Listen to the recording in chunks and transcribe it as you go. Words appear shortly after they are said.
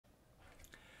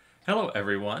Hello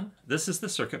everyone, this is the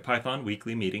CircuitPython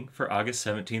weekly meeting for August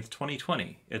 17th,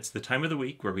 2020. It's the time of the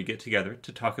week where we get together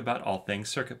to talk about all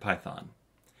things CircuitPython.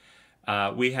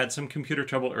 We had some computer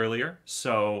trouble earlier,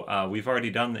 so we've already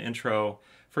done the intro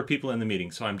for people in the meeting,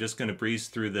 so I'm just going to breeze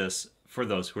through this for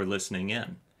those who are listening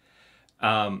in.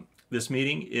 This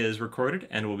meeting is recorded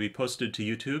and will be posted to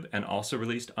YouTube and also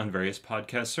released on various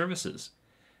podcast services.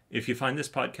 If you find this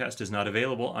podcast is not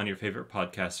available on your favorite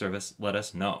podcast service, let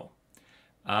us know.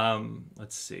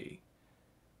 Let's see.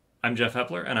 I'm Jeff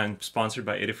Epler, and I'm sponsored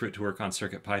by Adafruit to work on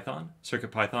CircuitPython.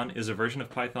 CircuitPython is a version of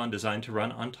Python designed to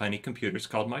run on tiny computers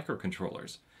called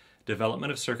microcontrollers.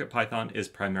 Development of CircuitPython is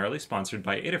primarily sponsored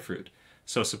by Adafruit,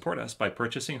 so support us by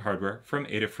purchasing hardware from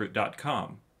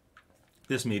adafruit.com.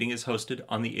 This meeting is hosted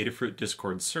on the Adafruit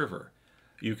Discord server.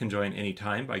 You can join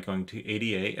anytime by going to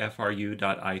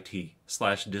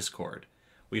adafru.it/discord.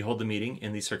 We hold the meeting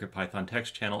in the CircuitPython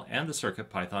text channel and the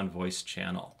CircuitPython voice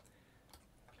channel.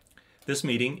 This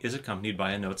meeting is accompanied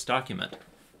by a notes document.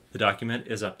 The document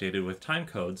is updated with time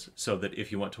codes so that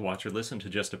if you want to watch or listen to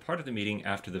just a part of the meeting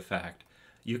after the fact,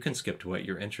 you can skip to what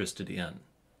you're interested in.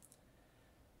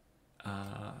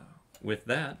 With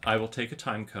that, I will take a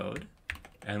time code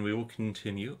and we will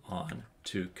continue on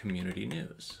to community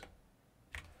news.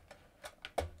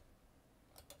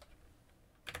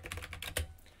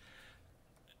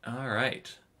 All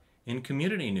right. In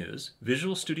community news,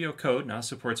 Visual Studio Code now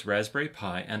supports Raspberry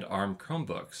Pi and ARM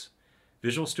Chromebooks.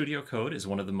 Visual Studio Code is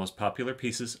one of the most popular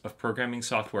pieces of programming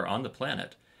software on the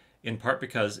planet, in part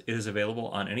because it is available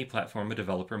on any platform a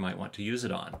developer might want to use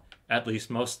it on, at least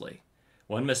mostly.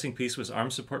 One missing piece was ARM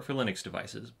support for Linux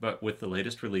devices, but with the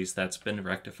latest release that's been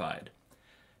rectified.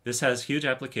 This has huge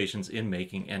applications in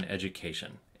making and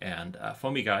education, and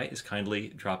Foamy Guy is kindly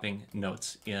dropping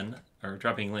notes in, or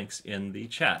dropping links in the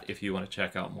chat if you want to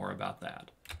check out more about that.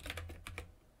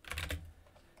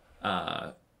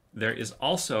 There is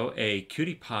also a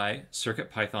CircuitPy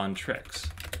CircuitPython Tricks.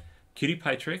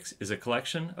 CircuitPy Tricks is a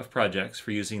collection of projects for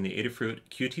using the Adafruit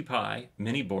CircuitPy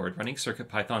mini board running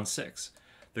CircuitPython 6.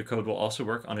 The code will also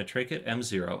work on a Trinket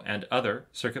M0 and other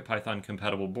CircuitPython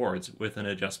compatible boards with an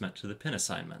adjustment to the pin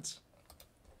assignments.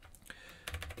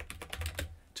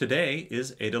 Today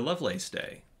is Ada Lovelace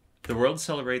Day. The world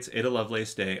celebrates Ada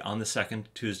Lovelace Day on the second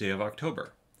Tuesday of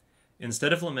October.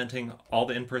 Instead of lamenting all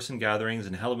the in-person gatherings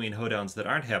and Halloween hoedowns that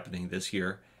aren't happening this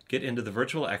year, get into the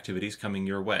virtual activities coming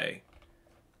your way.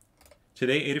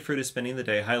 Today, Adafruit is spending the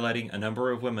day highlighting a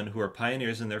number of women who are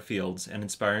pioneers in their fields and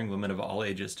inspiring women of all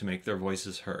ages to make their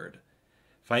voices heard.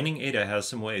 Finding Ada has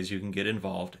some ways you can get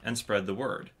involved and spread the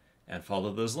word, and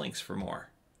follow those links for more.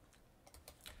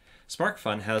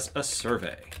 SparkFun has a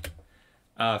survey.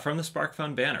 From the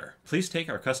SparkFun banner, please take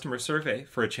our customer survey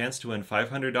for a chance to win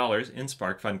 $500 in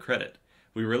SparkFun credit.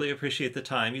 We really appreciate the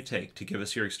time you take to give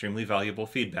us your extremely valuable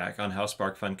feedback on how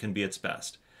SparkFun can be its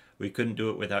best. We couldn't do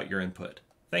it without your input.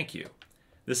 Thank you.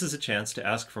 This is a chance to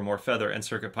ask for more Feather and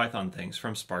CircuitPython things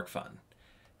from SparkFun.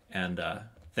 And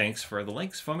thanks for the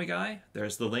links, Foamy Guy.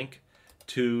 There's the link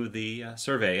to the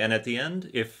survey. And at the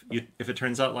end, if it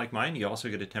turns out like mine, you also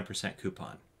get a 10%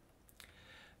 coupon.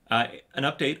 An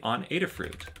update on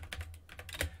Adafruit.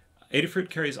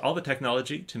 Adafruit carries all the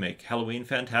technology to make Halloween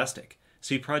fantastic.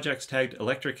 See projects tagged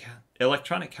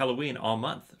Electronic Halloween all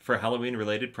month for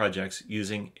Halloween-related projects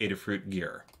using Adafruit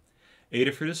gear.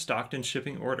 Adafruit is stocked and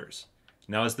shipping orders.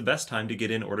 Now is the best time to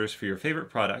get in orders for your favorite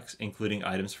products, including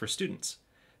items for students.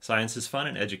 Science is fun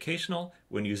and educational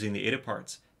when using the Ada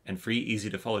parts, and free,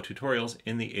 easy-to-follow tutorials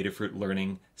in the Adafruit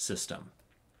Learning System.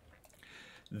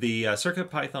 The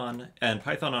CircuitPython and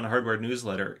Python on Hardware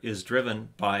newsletter is driven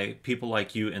by people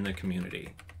like you in the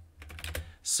community.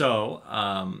 So,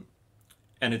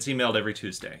 and it's emailed every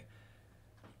Tuesday.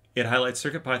 It highlights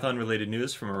CircuitPython-related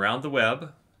news from around the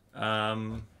web.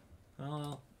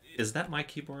 Well, is that my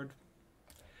keyboard?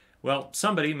 Well,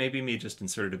 somebody, maybe me, just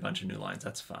inserted a bunch of new lines.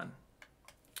 That's fun.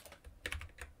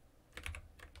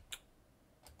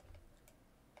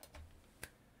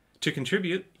 To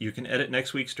contribute, you can edit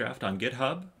next week's draft on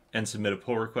GitHub and submit a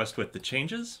pull request with the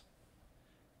changes.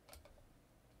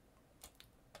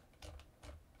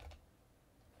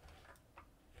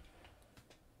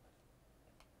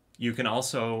 You can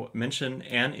also mention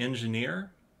an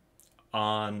engineer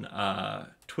on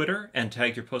Twitter and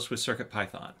tag your post with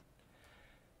CircuitPython.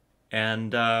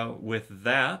 And with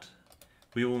that,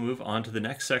 we will move on to the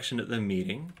next section of the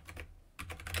meeting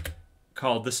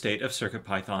called The State of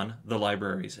CircuitPython, the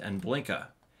Libraries, and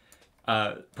Blinka.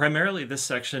 Primarily, this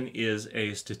section is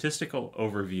a statistical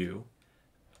overview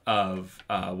of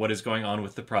what is going on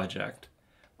with the project,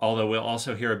 although we'll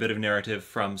also hear a bit of narrative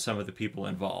from some of the people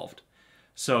involved.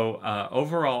 So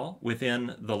overall,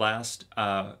 within the last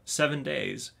 7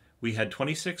 days, we had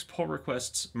 26 pull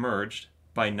requests merged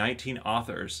by 19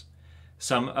 authors.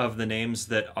 Some of the names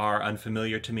that are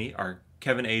unfamiliar to me are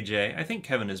Kevin AJ. I think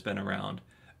Kevin has been around.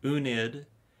 Unid,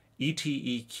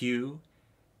 ETEQ,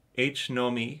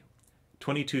 Hnomi,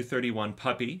 2231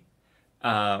 Puppy.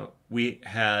 We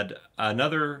had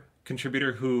another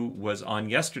contributor who was on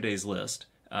yesterday's list.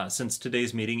 Since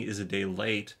today's meeting is a day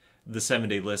late, the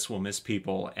 7-day list will miss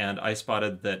people, and I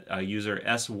spotted that user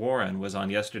S. Warren was on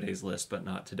yesterday's list, but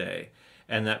not today.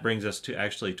 And that brings us to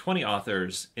actually 20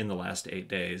 authors in the last 8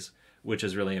 days, which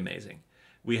is really amazing.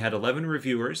 We had 11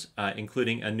 reviewers,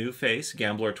 including a new face,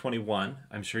 Gambler21.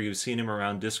 I'm sure you've seen him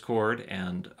around Discord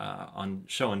and on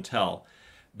Show and Tell,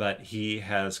 but he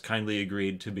has kindly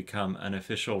agreed to become an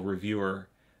official reviewer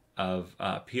of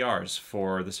PRs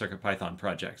for the CircuitPython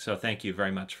project. So thank you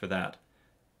very much for that.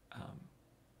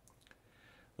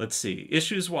 Let's see.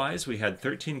 Issues-wise, we had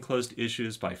 13 closed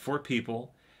issues by 4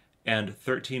 people and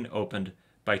 13 opened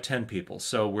by 10 people.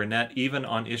 So we're net even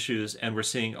on issues, and we're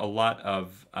seeing a lot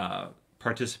of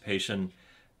participation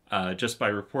just by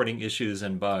reporting issues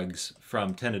and bugs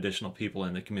from 10 additional people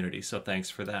in the community. So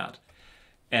thanks for that.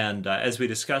 And as we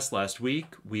discussed last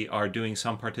week, we are doing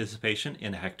some participation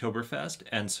in Hacktoberfest,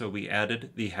 and so we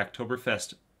added the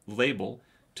Hacktoberfest label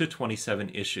to 27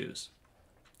 issues.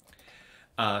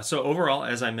 So overall,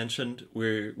 as I mentioned,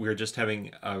 we're just having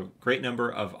a great number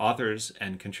of authors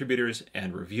and contributors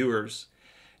and reviewers,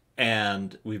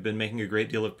 and we've been making a great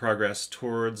deal of progress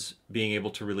towards being able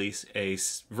to release a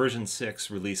version 6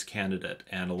 release candidate,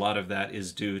 and a lot of that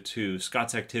is due to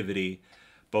Scott's activity,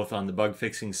 both on the bug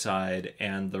fixing side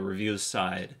and the reviews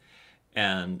side,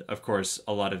 and of course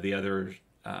a lot of the other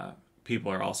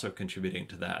people are also contributing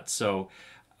to that. So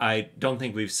I don't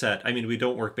think we've set, I mean, we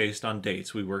don't work based on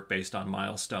dates, we work based on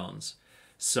milestones.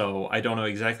 So I don't know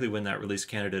exactly when that release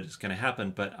candidate is going to happen,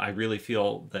 but I really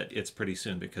feel that it's pretty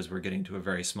soon because we're getting to a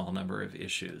very small number of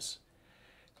issues.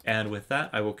 And with that,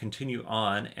 I will continue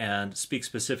on and speak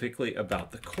specifically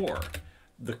about the core.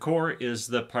 The core is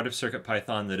the part of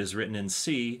CircuitPython that is written in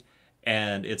C,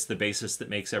 and it's the basis that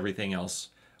makes everything else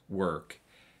work.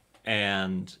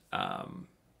 And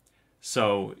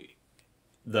so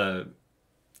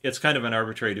it's kind of an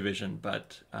arbitrary division,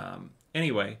 but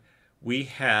anyway, we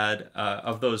had,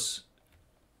 of those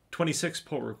 26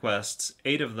 pull requests,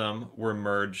 8 of them were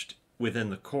merged within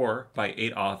the core by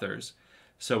 8 authors.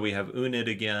 So we have Unid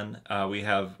again, we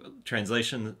have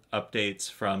translation updates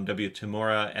from W.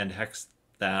 Tamura and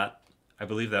Hexthat. I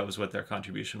believe that was what their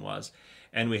contribution was.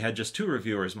 And we had just 2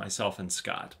 reviewers, myself and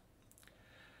Scott.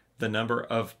 The number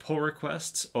of pull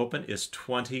requests open is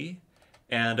 20.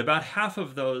 And about half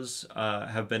of those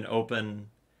have been open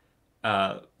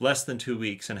less than 2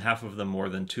 weeks, and half of them more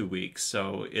than 2 weeks.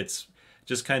 So it's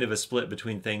just kind of a split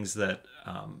between things that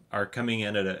are coming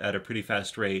in at a pretty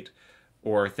fast rate,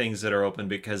 or things that are open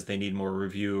because they need more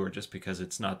review, or just because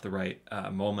it's not the right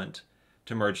moment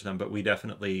to merge them. But we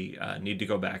definitely need to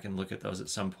go back and look at those at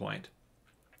some point.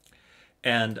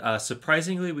 And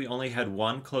surprisingly, we only had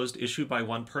 1 closed issue by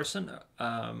 1 person,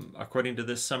 according to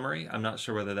this summary. I'm not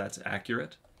sure whether that's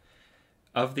accurate.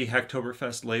 Of the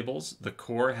Hacktoberfest labels, the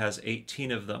core has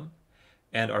 18 of them,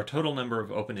 and our total number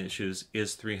of open issues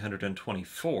is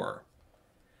 324.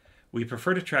 We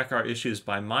prefer to track our issues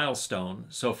by milestone.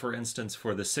 So for instance,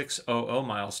 for the 600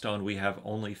 milestone, we have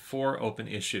only 4 open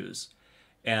issues.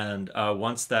 And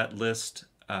once that list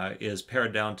is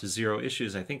pared down to 0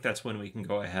 issues, I think that's when we can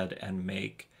go ahead and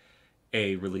make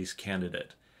a release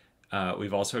candidate.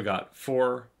 We've also got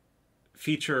 4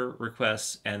 feature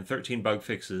requests and 13 bug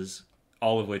fixes,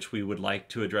 all of which we would like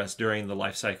to address during the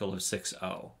life cycle of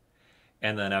 6.0.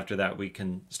 And then after that, we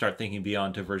can start thinking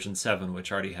beyond to version 7,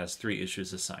 which already has 3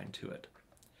 issues assigned to it.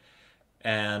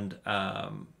 And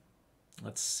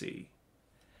let's see.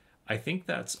 I think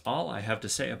that's all I have to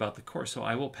say about the core. So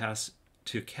I will pass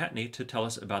to Kattni to tell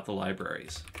us about the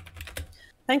libraries.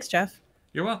 Thanks, Jeff.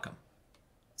 You're welcome.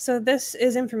 So this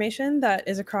is information that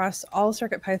is across all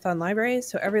CircuitPython libraries.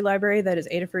 So every library that is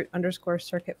Adafruit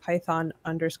 _CircuitPython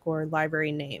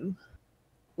 _library name.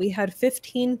 We had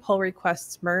 15 pull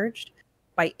requests merged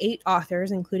by 8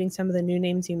 authors, including some of the new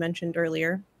names you mentioned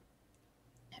earlier,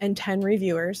 and 10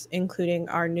 reviewers, including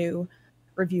our new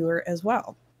reviewer as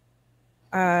well.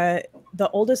 The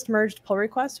oldest merged pull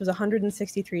request was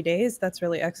 163 days. That's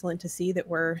really excellent to see that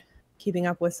we're keeping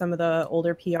up with some of the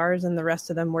older PRs, and the rest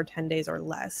of them were 10 days or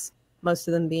less, most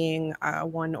of them being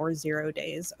 1 or 0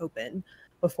 days open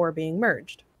before being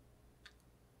merged.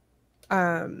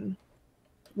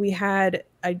 We had,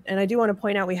 and I do want to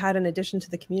point out, we had an addition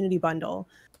to the community bundle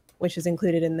which is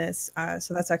included in this.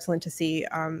 So that's excellent to see.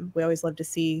 We always love to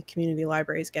see community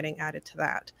libraries getting added to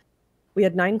that. We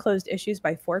had 9 closed issues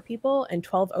by 4 people and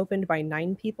 12 opened by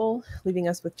 9 people, leaving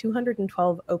us with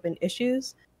 212 open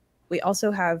issues. We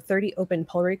also have 30 open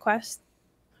pull requests.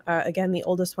 Again, the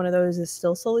oldest one of those is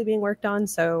still slowly being worked on,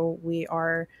 so we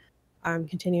are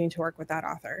continuing to work with that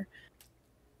author.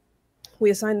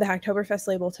 We assigned the Hacktoberfest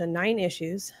label to 9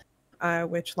 issues,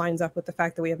 which lines up with the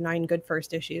fact that we have 9 good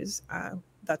first issues.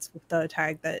 That's the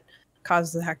tag that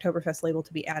causes the Hacktoberfest label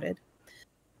to be added.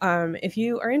 If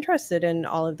you are interested in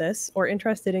all of this or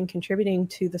interested in contributing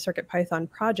to the CircuitPython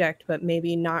project, but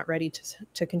maybe not ready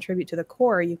to contribute to the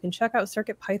core, you can check out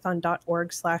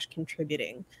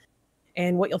circuitpython.org/contributing.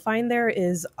 And what you'll find there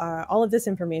is all of this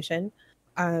information,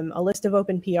 a list of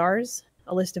open PRs,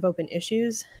 a list of open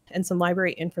issues, and some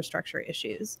library infrastructure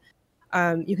issues.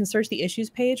 You can search the issues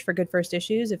page for good first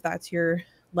issues if that's your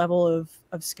level of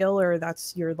skill or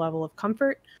that's your level of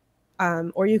comfort.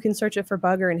 Or you can search it for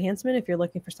bug or enhancement if you're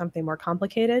looking for something more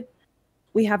complicated.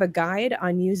 We have a guide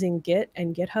on using Git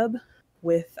and GitHub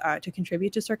to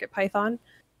contribute to CircuitPython.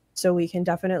 So we can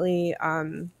definitely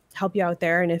help you out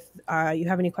there. And if you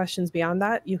have any questions beyond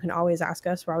that, you can always ask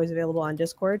us. We're always available on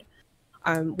Discord.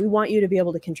 We want you to be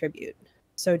able to contribute.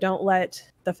 So don't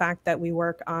let the fact that we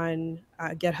work on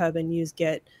GitHub and use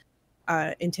Git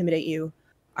intimidate you.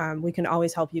 We can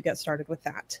always help you get started with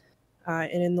that.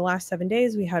 And in the last 7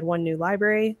 days, we had 1 new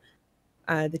library,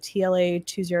 the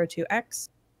TLA202X,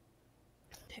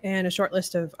 and a short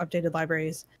list of updated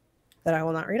libraries that I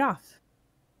will not read off.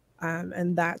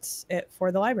 And that's it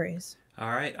for the libraries. All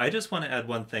right. I just want to add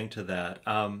one thing to that.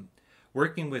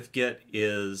 Working with Git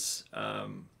is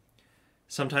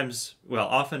sometimes, well,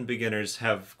 often beginners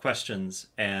have questions,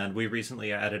 and we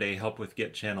recently added a Help with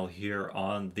Git channel here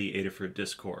on the Adafruit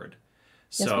Discord.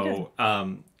 Yes, So,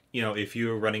 you know, if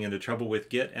you're running into trouble with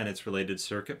Git and it's related to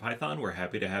CircuitPython, we're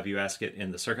happy to have you ask it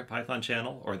in the CircuitPython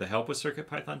channel or the Help with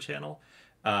CircuitPython channel.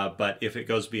 But if it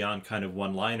goes beyond kind of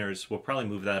one-liners, we'll probably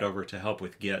move that over to Help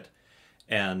with Git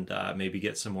and maybe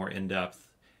get some more in-depth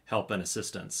help and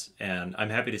assistance. And I'm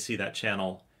happy to see that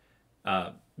channel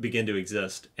begin to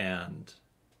exist. And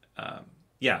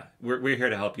yeah, we're here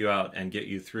to help you out and get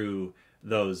you through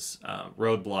those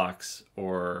roadblocks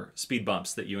or speed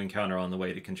bumps that you encounter on the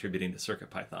way to contributing to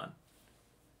CircuitPython.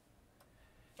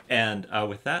 And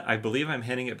with that, I believe I'm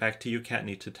handing it back to you,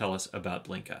 Kattni, to tell us about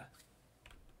Blinka.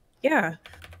 Yeah,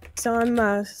 so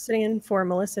I'm sitting in for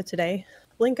Melissa today.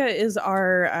 Blinka is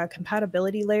our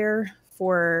compatibility layer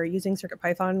for using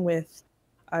CircuitPython with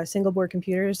single board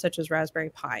computers such as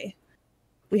Raspberry Pi.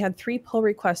 We had 3 pull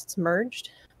requests merged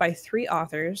by 3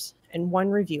 authors and 1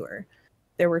 reviewer.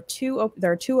 There are 2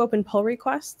 open pull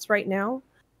requests right now.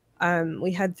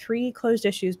 We had 3 closed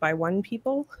issues by 1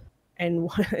 people and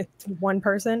 1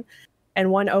 person, and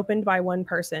 1 opened by 1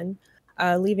 person,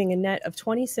 leaving a net of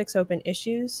 26 open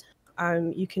issues.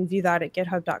 You can view that at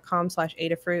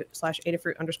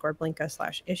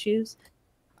github.com/adafruit/adafruit_blinka/issues.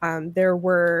 There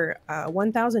were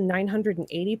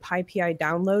 1,980 PyPI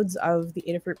downloads of the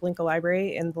Adafruit Blinka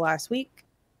library in the last week,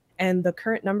 and the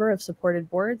current number of supported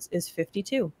boards is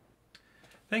 52.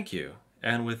 Thank you.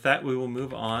 And with that, we will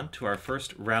move on to our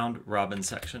first round robin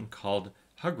section called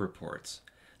Hug Reports.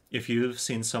 If you've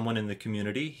seen someone in the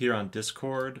community here on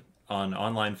Discord, on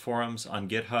online forums, on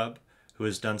GitHub, who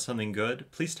has done something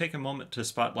good, please take a moment to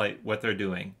spotlight what they're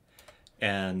doing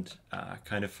and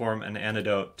kind of form an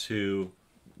antidote to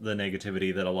the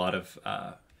negativity that a lot of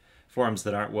forums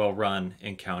that aren't well run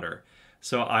encounter.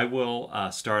 So I will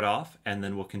start off, and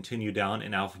then we'll continue down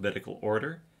in alphabetical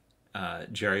order.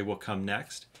 Jerry will come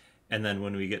next, and then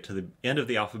when we get to the end of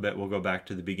the alphabet, we'll go back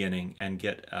to the beginning and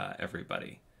get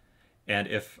everybody. And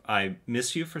if I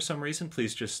miss you for some reason,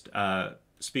 please just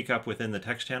speak up within the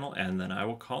text channel, and then I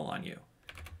will call on you.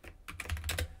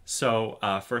 So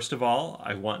first of all,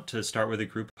 I want to start with a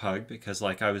group hug because,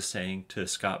 like I was saying to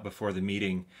Scott before the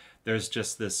meeting, there's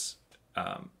just this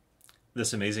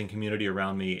this amazing community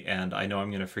around me, and I know I'm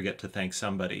going to forget to thank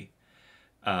somebody.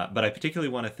 But I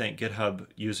particularly want to thank GitHub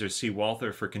user C.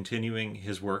 Walther for continuing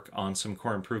his work on some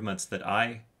core improvements that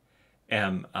I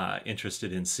am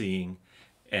interested in seeing.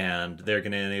 And they're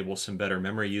going to enable some better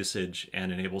memory usage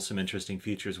and enable some interesting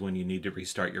features when you need to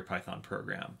restart your Python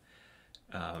program.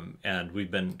 And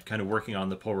we've been kind of working on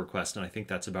the pull request, and I think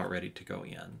that's about ready to go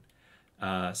in.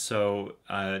 So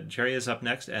Jerry is up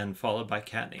next, and followed by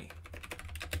Kattni.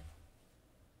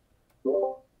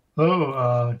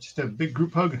 Hello, just a big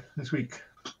group hug this week.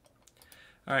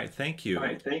 All right, thank you.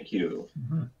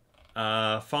 Mm-hmm.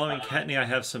 Following Kattni, I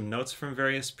have some notes from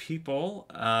various people,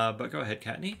 but go ahead,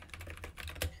 Kattni.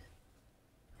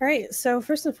 All right, so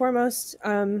first and foremost,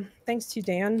 thanks to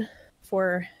Dan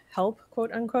for help,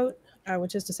 quote unquote,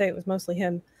 which is to say it was mostly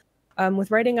him, with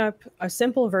writing up a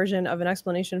simple version of an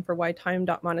explanation for why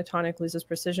time.monotonic loses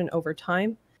precision over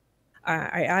time.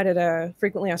 I added a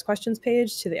frequently asked questions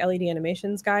page to the LED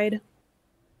animations guide.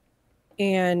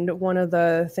 And one of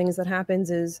the things that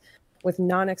happens is with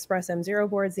non-express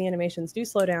M0 boards, the animations do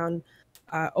slow down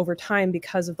over time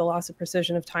because of the loss of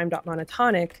precision of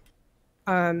time.monotonic.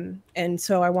 And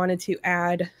so I wanted to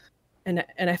add an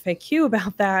FAQ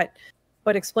about that,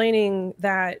 but explaining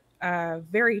that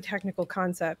very technical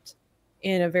concept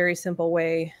in a very simple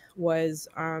way was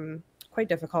quite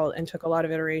difficult and took a lot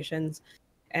of iterations.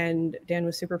 And Dan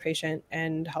was super patient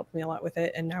and helped me a lot with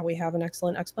it. And now we have an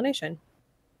excellent explanation.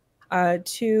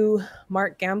 To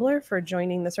Mark Gambler for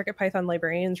joining the CircuitPython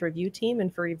librarians review team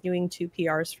and for reviewing 2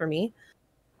 PRs for me.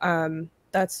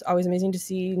 That's always amazing to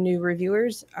see new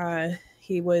reviewers.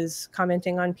 He was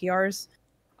commenting on PRs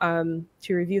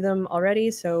to review them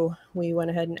already, so we went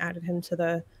ahead and added him to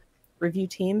the review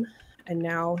team, and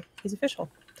now he's official.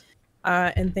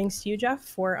 And thanks to you, Jeff,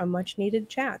 for a much needed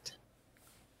chat.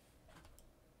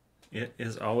 It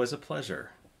is always a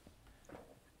pleasure.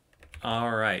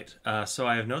 All right, so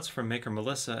I have notes from Maker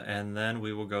Melissa, and then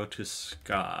we will go to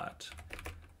Scott.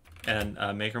 And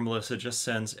Maker Melissa just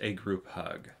sends a group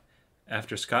hug.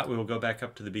 After Scott, we will go back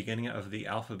up to the beginning of the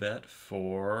alphabet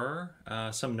for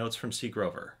some notes from C.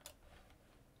 Grover.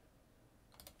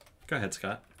 Go ahead,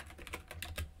 Scott.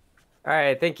 All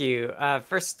right, thank you.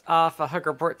 First off, a hug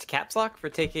report to Caps Lock for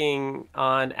taking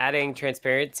on adding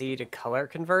transparency to color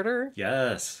converter.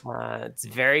 Yes. It's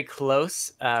very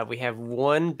close. We have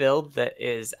one build that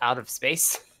is out of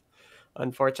space,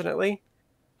 unfortunately.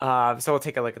 So we'll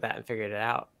take a look at that and figure it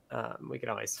out. We can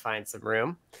always find some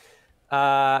room.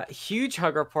 Huge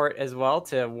hug report as well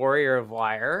to Warrior of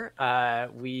Wire.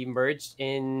 We merged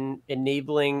in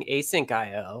enabling async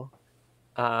IO,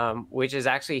 which is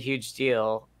actually a huge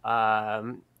deal.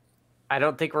 I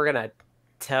don't think we're going to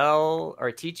tell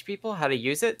or teach people how to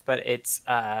use it, but it's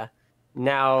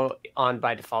now on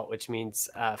by default, which means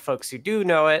folks who do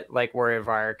know it, like Warrior of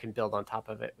Wire, can build on top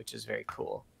of it, which is very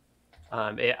cool.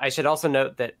 I should also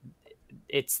note that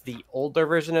it's the older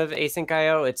version of async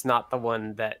IO. It's not the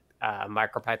one that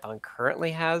MicroPython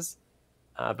currently has,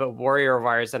 but Warrior of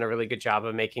Wire has done a really good job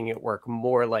of making it work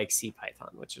more like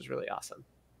CPython, which is really awesome.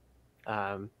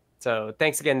 So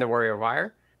thanks again to Warrior of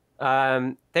Wire.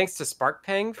 Thanks to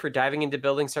SparkPeng for diving into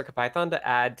building CircuitPython to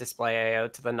add display IO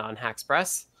to the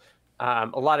non-Haxpress.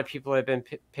 A lot of people have been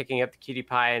picking up the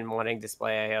QtPy and wanting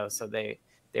display IO, so they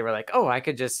were like, oh, I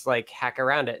could just like hack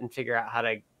around it and figure out how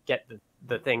to get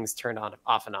the things turned on,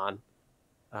 off and on.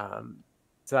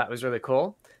 So that was really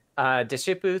cool.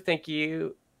 Deshipu, thank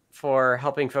you for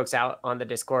helping folks out on the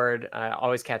Discord,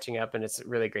 always catching up, and it's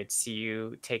really great to see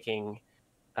you taking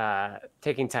time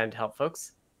to help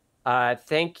folks.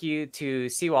 Thank you to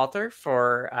C. Walter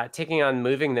for taking on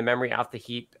moving the memory off the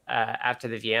heap after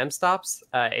the VM stops.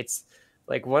 It's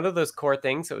like one of those core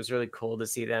things. It was really cool to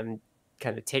see them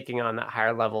kind of taking on that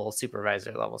higher level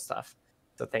supervisor level stuff.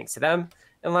 So thanks to them.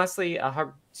 And lastly, a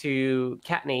hug to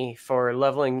Kattni for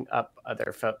leveling up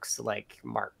other folks like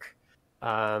Mark.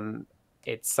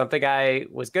 It's something I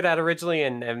was good at originally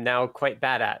and am now quite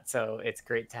bad at. So it's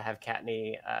great to have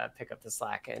Kattni pick up the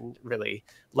slack and really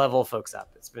level folks up.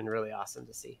 It's been really awesome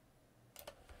to see.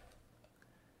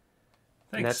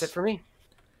 Thanks. And that's it for me.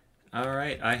 All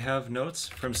right, I have notes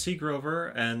from C. Grover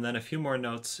and then a few more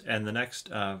notes. And the next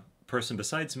person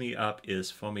besides me up is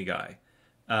Foamy Guy.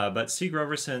 But C.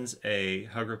 Grover sends a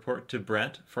hug report to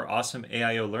Brent for awesome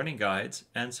AIO learning guides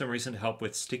and some recent help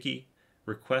with sticky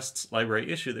requests library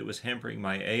issue that was hampering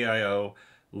my AIO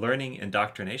learning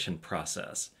indoctrination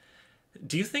process.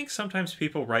 Do you think sometimes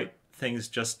people write things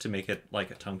just to make it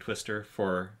like a tongue twister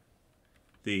for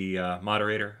the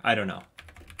moderator? I don't know.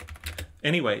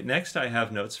 Anyway, next I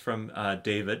have notes from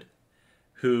David,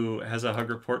 who has a hug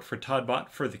report for Toddbot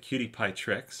for the QtPy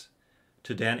tricks,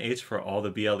 to Dan H for all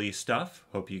the BLE stuff,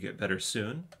 hope you get better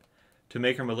soon, to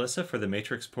Maker Melissa for the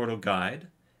Matrix Portal guide,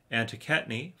 and to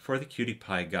Kattni for the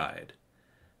QtPy guide.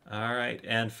 All right,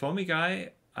 and Foamy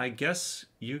Guy, I guess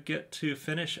you get to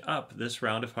finish up this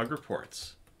round of hug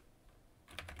reports.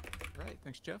 Right,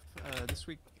 thanks, Jeff. This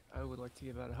week, I would like to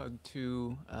give out a hug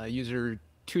to user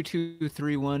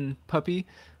 2231 Puppy.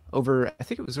 I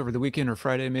think it was over the weekend or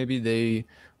Friday, maybe. They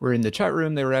were in the chat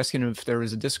room. They were asking if there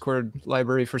was a Discord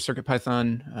library for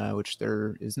CircuitPython, which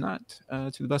there is not,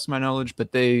 to the best of my knowledge.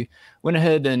 But they went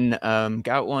ahead and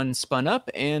got one spun up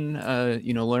and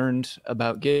learned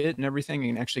about Git and everything,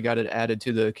 and actually got it added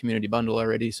to the community bundle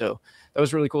already. So that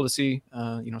was really cool to see.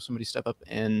 Somebody step up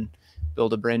and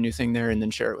build a brand new thing there and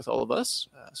then share it with all of us.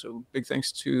 So big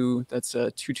thanks to, that's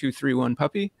 2231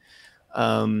 Puppy.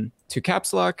 To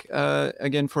Caps Lock,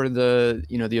 again, for the,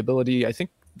 the ability, I think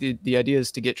the idea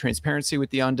is to get transparency with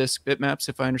the on-disk bitmaps,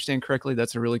 if I understand correctly.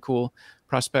 That's a really cool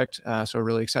prospect. So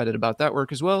really excited about that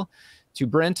work as well. To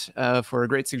Brent for a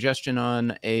great suggestion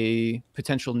on a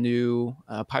potential new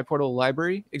PyPortal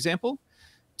library example.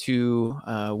 To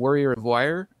Warrior of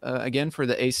Wire, again, for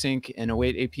the async and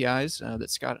await APIs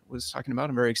that Scott was talking about.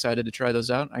 I'm very excited to try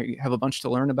those out. I have a bunch to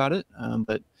learn about it,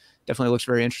 but definitely looks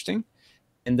very interesting.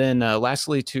 And then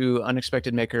lastly, to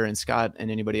Unexpected Maker and Scott and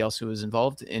anybody else who was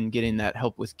involved in getting that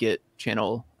help with Git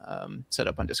channel set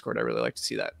up on Discord. I really like to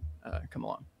see that come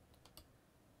along.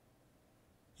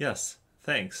 Yes,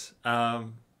 thanks.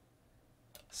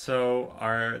 So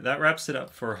that wraps it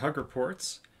up for Hug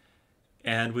Reports,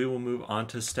 and we will move on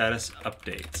to Status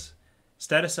Updates.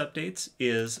 Status Updates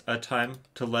is a time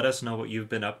to let us know what you've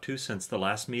been up to since the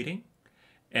last meeting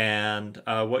and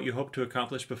what you hope to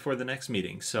accomplish before the next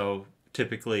meeting. So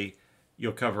typically,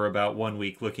 you'll cover about 1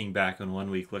 week looking back and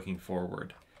 1 week looking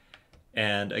forward.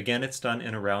 And again, it's done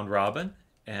in a round robin,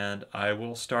 and I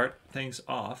will start things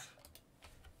off.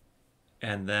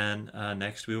 And then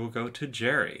next we will go to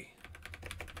Jerry.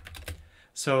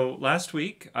 So last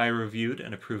week, I reviewed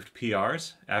and approved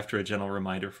PRs after a gentle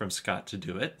reminder from Scott to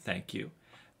do it. Thank you.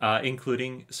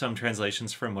 Including some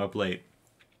translations from Weblate.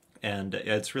 And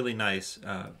it's really nice.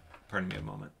 Pardon me a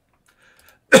moment.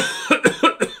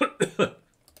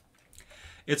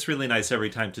 It's really nice every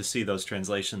time to see those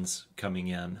translations coming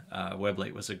in.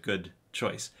 Weblate was a good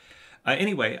choice.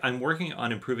 Anyway, I'm working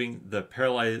on improving the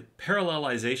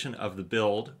parallelization of the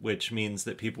build, which means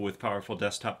that people with powerful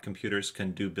desktop computers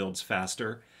can do builds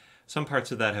faster. Some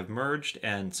parts of that have merged,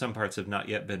 and some parts have not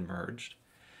yet been merged.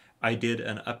 I did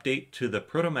an update to the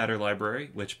Protomatter library,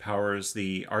 which powers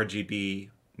the RGB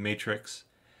matrix.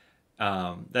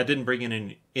 That didn't bring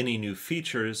in any new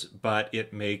features, but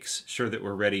it makes sure that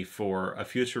we're ready for a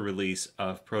future release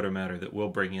of Protomatter that will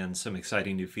bring in some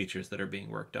exciting new features that are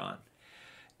being worked on.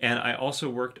 And I also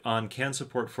worked on CAN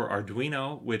support for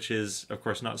Arduino, which is, of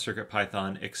course, not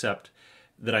CircuitPython, except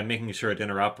that I'm making sure it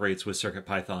interoperates with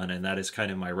CircuitPython, and that is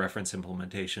kind of my reference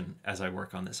implementation as I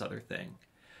work on this other thing.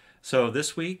 So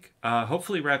this week,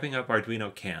 hopefully wrapping up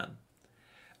Arduino CAN.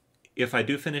 If I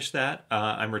do finish that,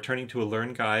 I'm returning to a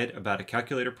Learn guide about a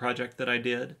calculator project that I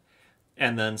did.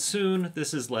 And then soon,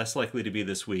 this is less likely to be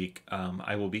this week,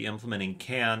 I will be implementing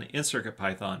CAN in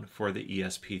CircuitPython for the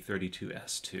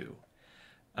ESP32S2.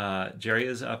 Jerry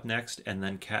is up next, and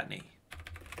then Katney.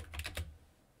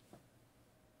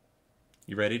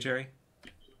 You ready, Jerry?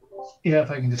 Yeah, if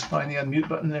I can just find the unmute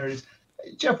button. There it is.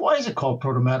 Jeff, why is it called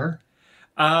Protomatter?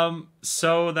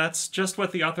 So that's just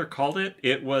what the author called it.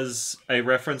 It was a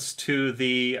reference to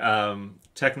the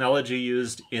technology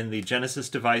used in the Genesis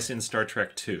device in Star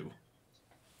Trek II.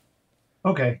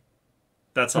 Okay.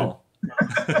 That's all.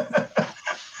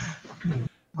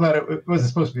 Glad it wasn't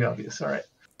supposed to be obvious. All right.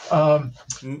 No,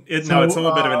 it's a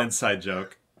little bit of an inside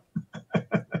joke.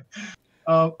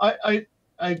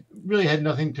 I really had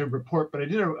nothing to report, but I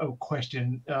did a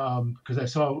question because I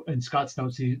saw in Scott's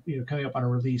notes coming up on a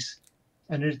release.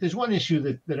 And there's one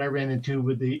issue that I ran into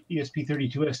with the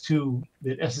ESP32S2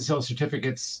 that SSL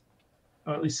certificates,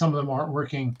 or at least some of them aren't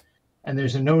working. And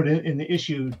there's a note in the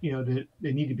issue, that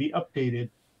they need to be updated,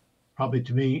 probably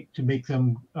to make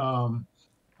them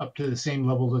up to the same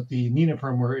level that the Nina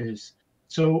firmware is.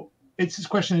 So this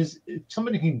question is, if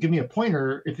somebody can give me a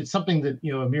pointer, if it's something that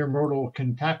a mere mortal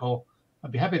can tackle,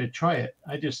 I'd be happy to try it.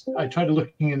 I tried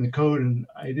looking in the code and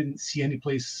I didn't see any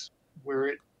place where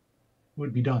it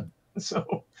would be done.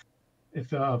 So if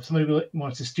somebody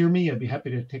wants to steer me, I'd be happy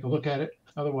to take a look at it.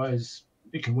 Otherwise,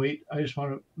 it can wait. I just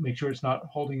want to make sure it's not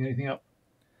holding anything up.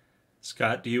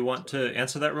 Scott, do you want to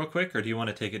answer that real quick, or do you want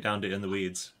to take it down to In the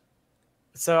Weeds?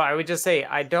 So I would just say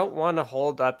I don't want to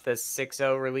hold up the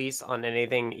 6.0 release on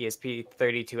anything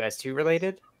ESP32S2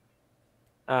 related,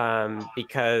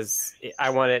 because I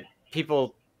wanted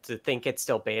people to think it's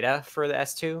still beta for the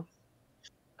S2.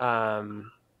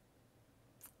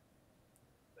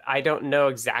 I don't know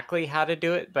exactly how to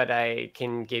do it, but I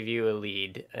can give you a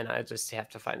lead, and I just have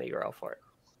to find the URL for it.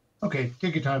 Okay,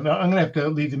 take your time. I'm going to have to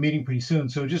leave the meeting pretty soon,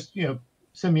 so just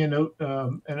send me a note,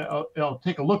 and I'll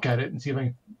take a look at it and see if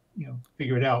I can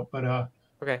figure it out. But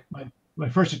okay, my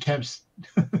first attempts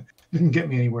didn't get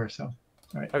me anywhere. So all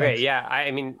right. Okay, thanks. yeah. I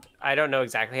mean, I don't know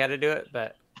exactly how to do it,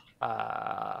 but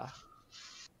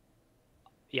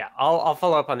yeah, I'll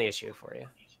follow up on the issue for you.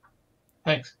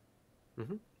 Thanks.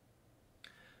 Mm-hmm.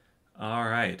 All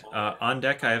right. On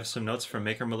deck, I have some notes from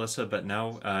Maker Melissa, but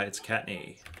now it's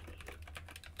Katney.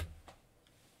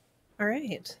 All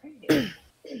right.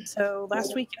 So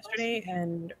last week, yesterday,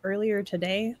 and earlier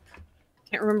today,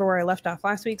 can't remember where I left off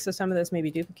last week, so some of this may be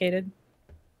duplicated.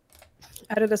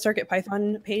 Added a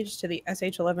CircuitPython page to the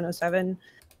SH1107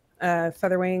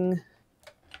 Featherwing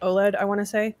OLED, I want to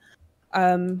say,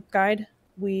 guide.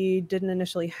 We didn't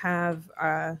initially have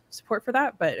support for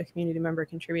that, but a community member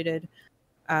contributed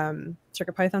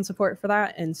CircuitPython support for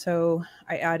that, and so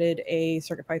I added a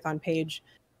CircuitPython page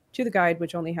to the guide,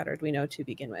 which only had Arduino to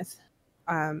begin with.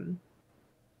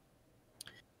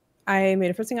 I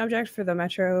made a fritzing object for the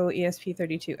Metro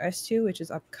ESP32S2, which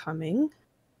is upcoming.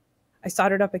 I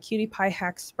soldered up a CutiePy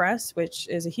Hack Express, which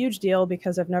is a huge deal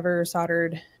because I've never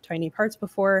soldered tiny parts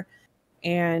before.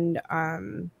 And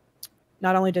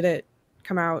not only did it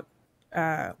come out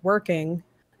working,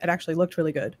 it actually looked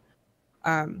really good.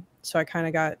 So I kind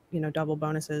of got, double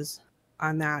bonuses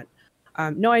on that.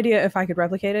 No idea if I could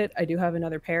replicate it. I do have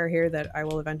another pair here that I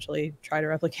will eventually try to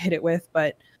replicate it with,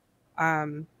 but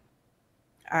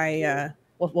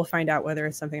we'll find out whether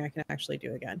it's something I can actually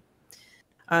do again.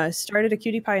 Started a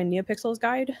CutiePy and NeoPixels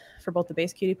guide for both the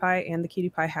base CutiePy and the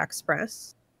CutiePy Hack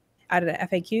Express. Added an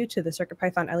FAQ to the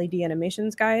CircuitPython LED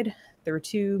animations guide. There were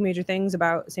two major things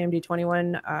about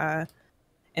SAMD21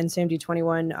 and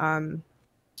SAMD21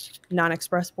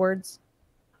 non-express boards.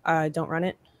 Don't run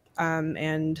it.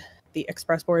 And the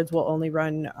express boards will only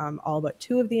run all but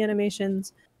two of the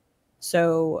animations.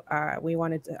 So I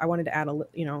wanted to add an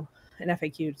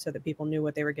FAQ so that people knew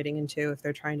what they were getting into if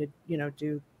they're trying to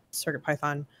do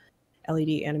CircuitPython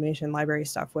LED animation library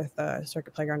stuff with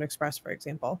Circuit Playground Express, for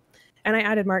example. And I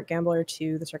added Mark Gambler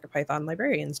to the CircuitPython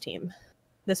librarians team.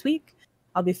 This week,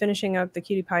 I'll be finishing up the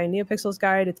CutiePy and NeoPixels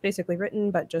guide. It's basically written,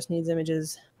 but just needs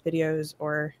images, videos,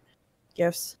 or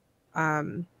GIFs.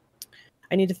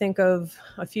 I need to think of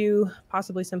a few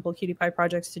possibly simple CutiePy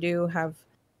projects to do, have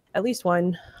at least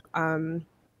one in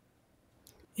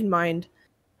mind,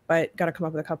 but got to come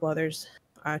up with a couple others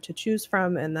to choose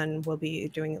from, and then we'll be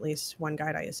doing at least one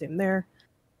guide, I assume, there.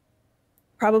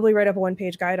 Probably write up a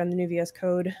one-page guide on the new VS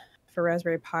Code for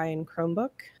Raspberry Pi and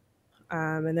Chromebook.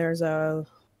 And there's a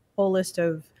whole list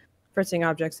of fritzing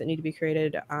objects that need to be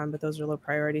created, but those are low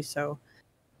priority, so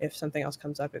if something else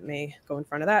comes up, it may go in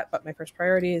front of that. But my first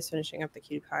priority is finishing up the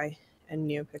CutiePy and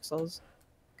NeoPixels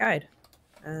guide.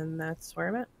 And that's where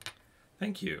I'm at.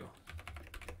 Thank you.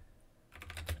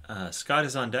 Scott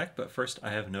is on deck, but first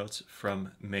I have notes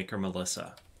from Maker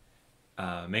Melissa.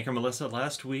 Maker Melissa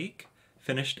last week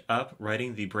finished up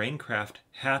writing the Braincraft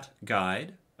Hat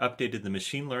guide, updated the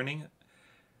machine learning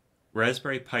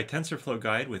Raspberry Pi TensorFlow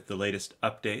guide with the latest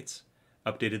updates,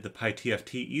 updated the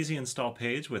PyTFT easy install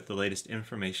page with the latest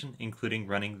information, including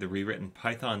running the rewritten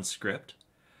Python script,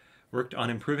 worked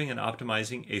on improving and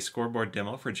optimizing a scoreboard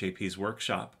demo for JP's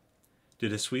workshop,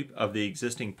 did a sweep of the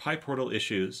existing PyPortal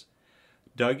issues,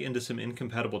 dug into some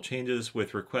incompatible changes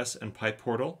with requests and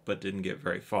PyPortal, but didn't get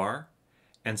very far,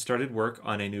 and started work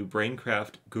on a new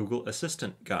Braincraft Google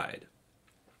Assistant guide.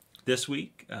 This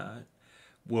week,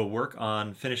 we'll work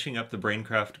on finishing up the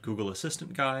Braincraft Google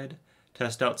Assistant guide,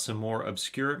 test out some more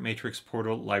obscure matrix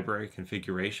portal library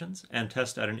configurations, and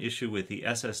test out an issue with the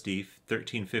SSD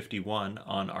 1351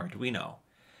 on Arduino.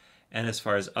 And as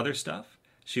far as other stuff,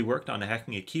 she worked on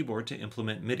hacking a keyboard to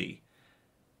implement MIDI.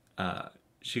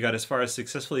 She got as far as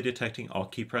successfully detecting all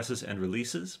key presses and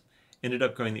releases, ended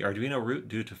up going the Arduino route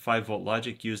due to 5-volt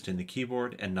logic used in the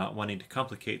keyboard and not wanting to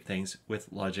complicate things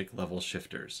with logic level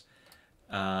shifters.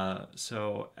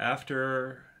 So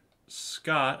after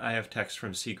Scott, I have text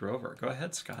from C. Grover. Go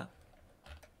ahead, Scott.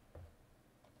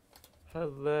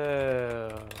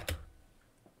 Hello.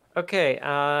 Okay,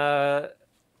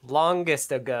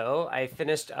 longest ago, I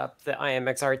finished up the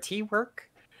IMXRT work,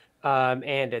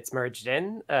 and it's merged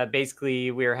in.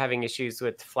 Basically, we were having issues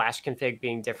with flash config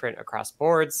being different across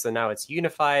boards, so now it's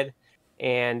unified,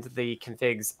 and the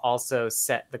configs also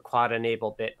set the quad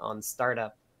enable bit on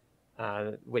startup,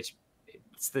 which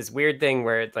it's this weird thing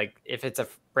where it's like if it's a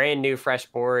brand new fresh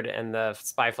board and the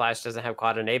SPI flash doesn't have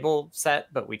quad enable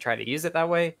set, but we try to use it that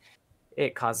way,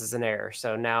 it causes an error.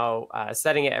 So now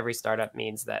setting it every startup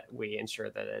means that we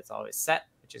ensure that it's always set,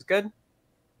 which is good.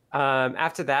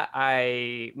 After that,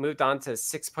 I moved on to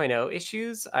 6.0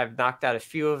 issues. I've knocked out a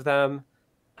few of them.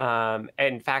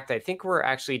 In fact, I think we're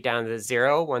actually down to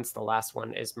 0 once the last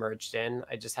one is merged in.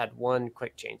 I just had one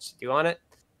quick change to do on it.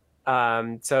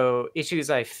 So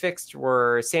issues I fixed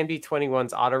were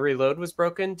SAMD21's auto reload was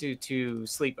broken due to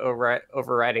sleep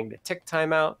overriding the tick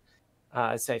timeout.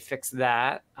 So I fixed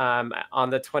that. On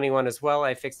the 21 as well,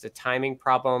 I fixed a timing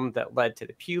problem that led to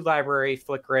the Pew library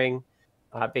flickering.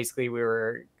 Basically, we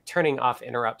were turning off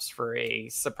interrupts for a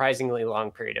surprisingly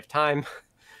long period of time.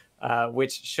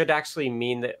 which should actually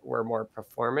mean that we're more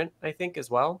performant, I think, as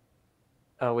well,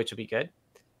 which will be good.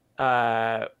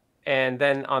 And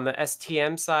then on the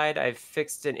STM side, I've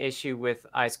fixed an issue with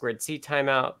I2C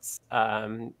timeouts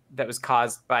that was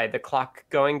caused by the clock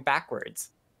going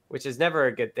backwards, which is never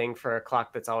a good thing for a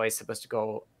clock that's always supposed to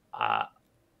go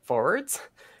forwards.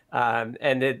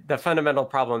 And the fundamental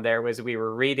problem there was we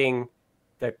were reading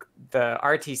the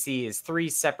RTC is 3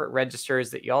 separate registers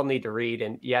that you all need to read,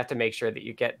 and you have to make sure that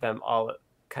you get them all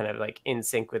kind of like in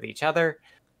sync with each other.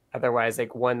 Otherwise,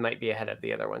 like one might be ahead of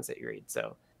the other ones that you read.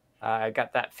 So I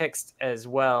got that fixed as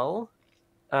well.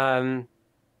 I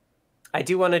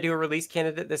do want to do a release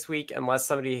candidate this week, unless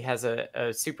somebody has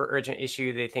a super urgent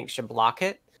issue they think should block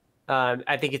it.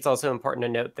 I think it's also important to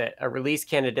note that a release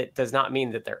candidate does not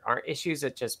mean that there aren't issues.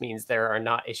 It just means there are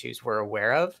not issues we're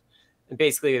aware of. And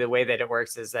basically, the way that it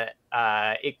works is that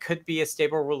it could be a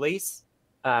stable release.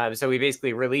 So we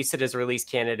basically release it as a release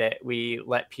candidate. We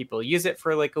let people use it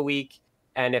for like a week.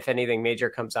 And if anything major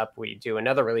comes up, we do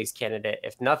another release candidate.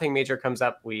 If nothing major comes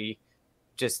up, we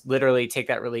just literally take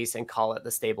that release and call it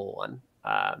the stable one.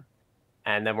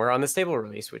 And then we're on the stable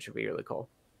release, which would be really cool.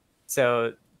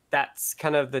 So that's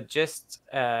kind of the gist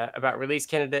about release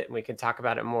candidate, and we can talk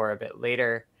about it more a bit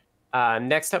later.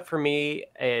 Next up for me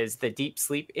is the Deep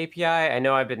Sleep API. I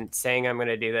know I've been saying I'm going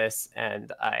to do this,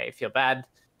 and I feel bad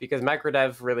because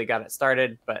microdev really got it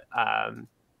started. But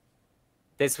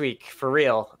this week, for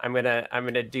real, I'm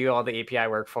gonna do all the API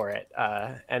work for it,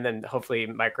 and then hopefully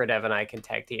microdev and I can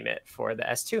tag team it for the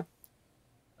S2.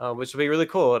 Which will be really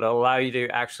cool. It'll allow you to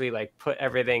actually like put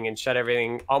everything and shut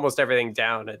everything, almost everything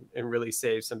down, and really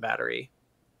save some battery,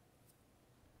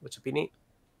 which will be neat.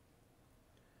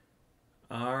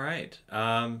 All right.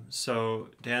 So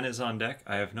Dan is on deck.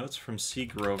 I have notes from C.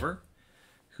 Grover,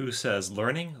 who says,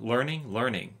 learning.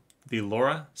 The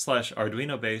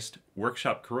LoRa/Arduino-based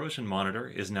workshop corrosion monitor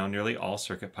is now nearly all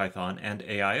CircuitPython and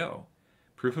AIO.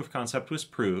 Proof of concept was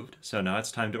proved, so now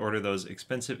it's time to order those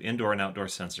expensive indoor and outdoor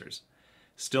sensors.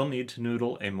 Still need to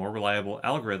noodle a more reliable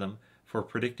algorithm for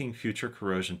predicting future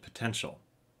corrosion potential.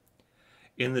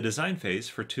 In the design phase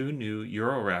for 2 new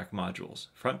Eurorack modules,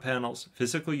 front panels,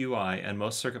 physical UI, and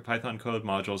most CircuitPython code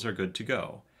modules are good to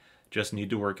go. Just need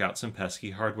to work out some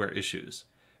pesky hardware issues.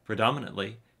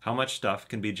 Predominantly, how much stuff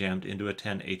can be jammed into a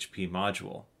 10 HP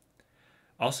module.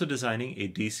 Also designing a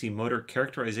DC motor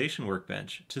characterization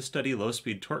workbench to study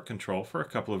low-speed torque control for a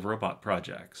couple of robot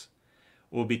projects.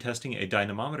 We'll be testing a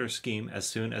dynamometer scheme as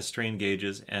soon as strain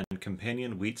gauges and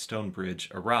companion Wheatstone bridge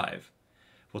arrive.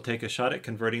 We'll take a shot at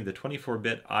converting the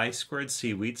 24-bit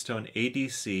I2C Wheatstone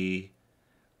ADC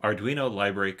Arduino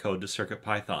library code to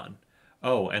CircuitPython.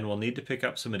 Oh, and we'll need to pick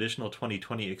up some additional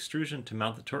 2020 extrusion to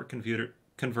mount the torque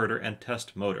converter and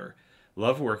test motor.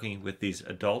 Love working with these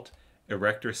adult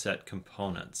erector set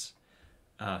components.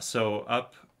 So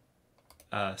up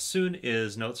soon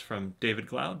is notes from David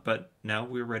Glaude, but now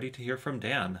we're ready to hear from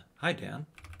Dan. Hi, Dan.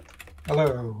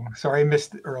 Hello. Sorry I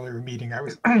missed the earlier meeting. I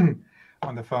was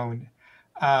on the phone.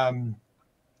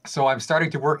 So I'm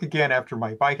starting to work again after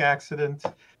my bike accident.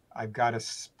 I've got a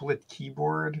split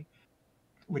keyboard,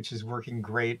 which is working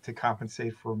great to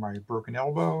compensate for my broken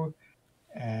elbow.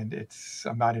 And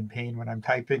I'm not in pain when I'm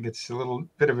typing. It's a little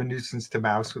bit of a nuisance to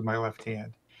mouse with my left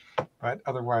hand, but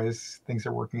otherwise things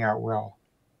are working out well.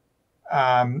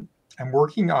 I'm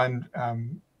working on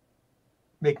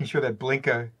making sure that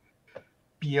Blinka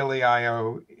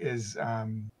BLEIO is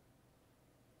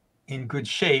in good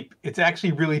shape. It's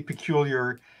actually really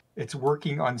peculiar. It's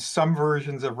working on some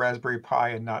versions of Raspberry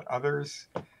Pi and not others.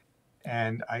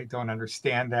 And I don't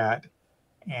understand that.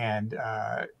 And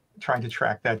trying to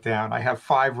track that down. I have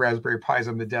 5 Raspberry Pis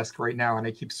on the desk right now, and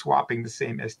I keep swapping the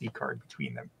same SD card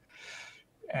between them.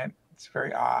 And it's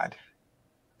very odd.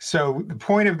 So the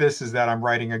point of this is that I'm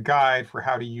writing a guide for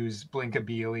how to use Blinka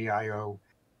BLEIO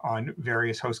on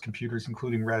various host computers,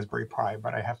 including Raspberry Pi,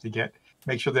 but I have to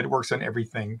make sure that it works on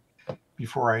everything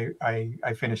before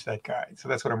I finish that guide. So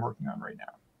that's what I'm working on right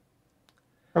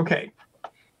now. Okay.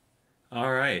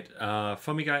 All right.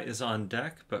 Foamy is on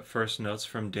deck, but first notes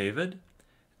from David.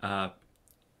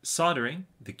 Soldering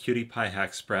the QtPy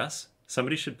Hackexpress.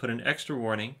 Somebody should put an extra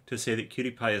warning to say that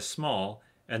QtPy is small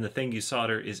and the thing you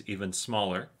solder is even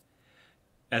smaller,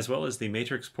 as well as the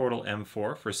Matrix Portal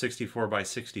M4 for 64 by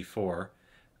 64,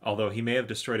 although he may have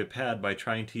destroyed a pad by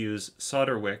trying to use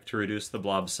solder wick to reduce the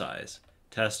blob size.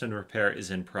 Test and repair is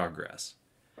in progress.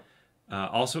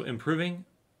 Also improving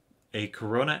a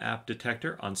Corona app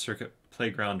detector on Circuit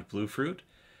Playground Bluefruit.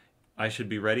 I should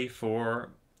be ready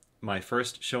for my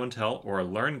first show and tell or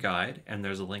learn guide, and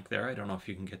there's a link there. I don't know if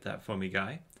you can get that, Foamy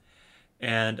Guy.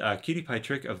 And Cutie Pie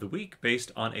Trick of the Week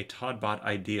based on a Toddbot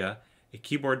idea, a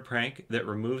keyboard prank that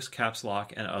removes caps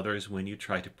lock and others when you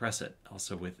try to press it,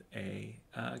 also with a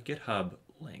GitHub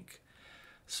link.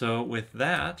 So with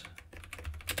that,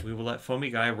 we will let Foamy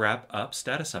Guy wrap up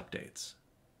status updates.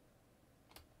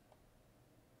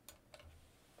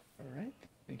 All right.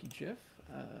 Thank you, Jeff.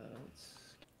 Let's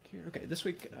here. Okay, this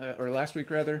week, or last week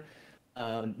rather,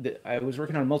 I was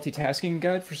working on a multitasking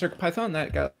guide for CircuitPython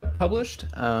that got published.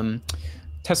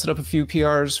 Tested up a few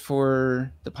PRs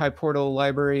for the PyPortal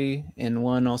library, and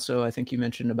one also I think you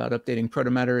mentioned about updating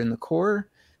Protomatter in the core.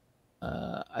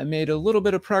 I made a little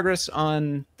bit of progress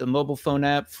on the mobile phone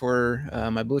app for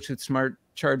my Bluetooth smart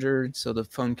charger, so the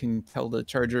phone can tell the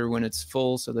charger when it's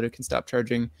full so that it can stop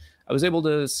charging. I was able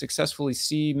to successfully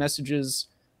see messages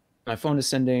my phone is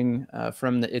sending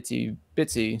from the Itsy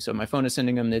Bitsy. So my phone is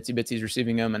sending them, the Itsy Bitsy is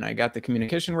receiving them, and I got the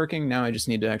communication working. Now I just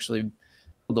need to actually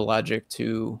build the logic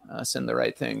to send the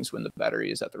right things when the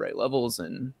battery is at the right levels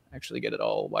and actually get it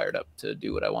all wired up to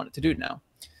do what I want it to do now.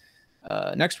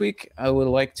 Next week, I would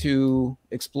like to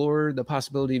explore the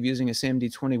possibility of using a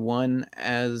SAMD21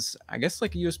 as, I guess,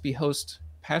 like a USB host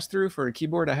pass-through for a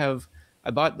keyboard. I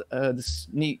bought this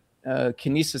neat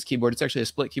Kinesis keyboard. It's actually a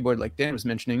split keyboard like Dan was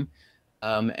mentioning.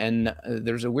 And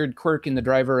there's a weird quirk in the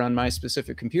driver on my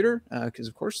specific computer, because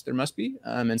of course there must be.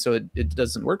 And so it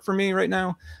doesn't work for me right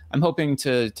now. I'm hoping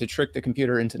to trick the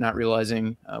computer into not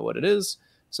realizing what it is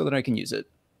so that I can use it.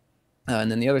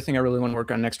 And then the other thing I really want to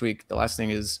work on next week, the last thing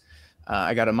is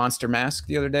I got a monster mask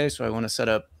the other day, so I want to set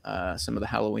up some of the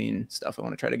Halloween stuff. I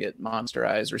want to try to get monster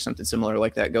eyes or something similar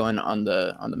like that going on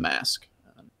the mask.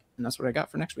 And that's what I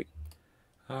got for next week.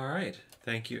 All right.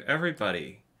 Thank you,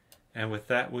 everybody. And with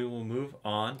that, we will move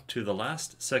on to the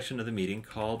last section of the meeting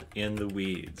called In the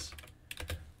Weeds.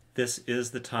 This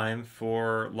is the time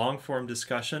for long-form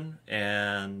discussion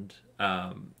and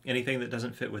anything that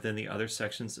doesn't fit within the other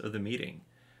sections of the meeting.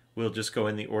 We'll just go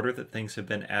in the order that things have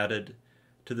been added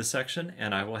to the section,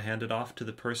 and I will hand it off to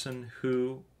the person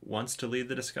who wants to lead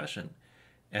the discussion.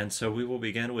 And so we will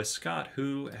begin with Scott,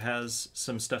 who has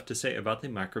some stuff to say about the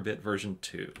Microbit version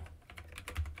 2.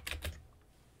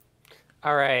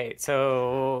 All right,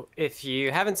 so if you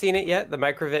haven't seen it yet, the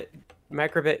Microbit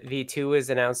V2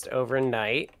 was announced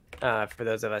overnight for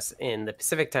those of us in the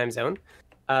Pacific time zone.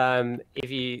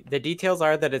 The details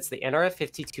are that it's the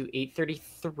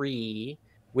NRF52833,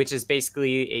 which is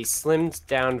basically a slimmed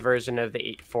down version of the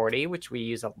 840, which we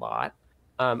use a lot.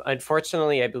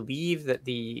 Unfortunately, I believe that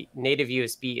the native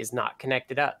USB is not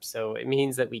connected up, so it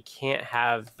means that we can't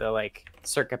have the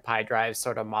CircuitPy drive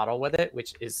sort of model with it,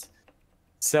 which is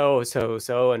so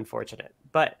unfortunate.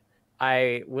 But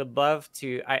I would love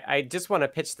to, I just want to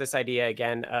pitch this idea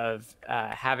again of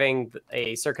having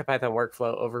a CircuitPython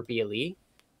workflow over BLE.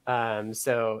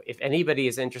 So if anybody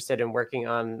is interested in working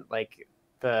on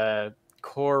the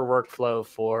core workflow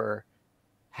for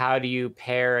how do you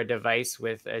pair a device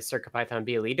with a CircuitPython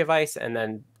BLE device and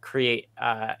then create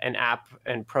an app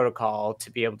and protocol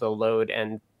to be able to load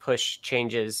and push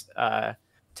changes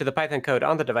to the Python code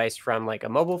on the device from a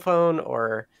mobile phone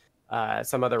or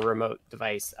some other remote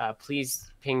device, please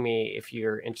ping me if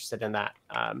you're interested in that.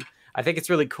 I think it's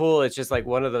really cool. It's just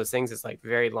one of those things that's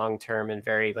very long-term and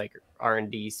very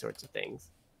R&D sorts of things.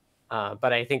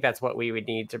 But I think that's what we would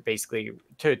need to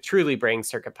truly bring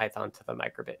CircuitPython to the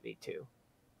Microbit V2.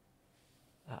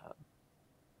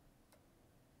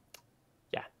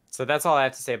 Yeah, so that's all I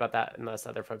have to say about that, unless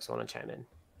other folks want to chime in.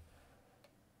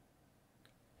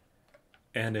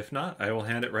 And if not, I will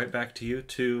hand it right back to you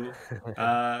to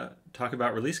talk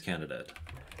about release candidate.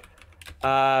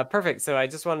 Perfect. So I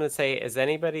just wanted to say, is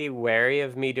anybody wary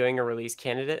of me doing a release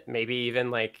candidate? Maybe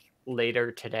even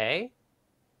later today?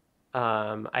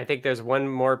 I think there's one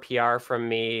more PR from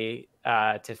me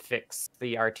to fix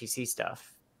the RTC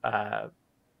stuff.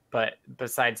 But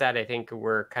besides that, I think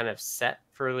we're kind of set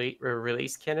for a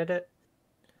release candidate.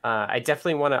 I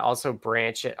definitely want to also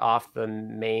branch it off the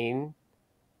main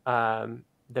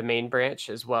branch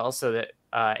as well, so that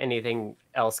anything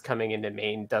else coming into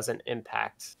main doesn't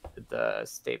impact the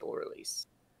stable release.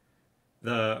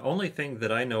 The only thing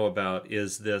that I know about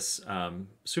is this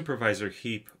supervisor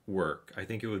heap work. I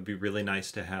think it would be really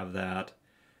nice to have that,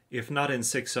 if not in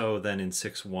 6.0, then in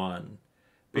 6.1.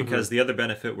 Because the other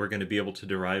benefit we're going to be able to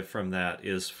derive from that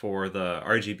is for the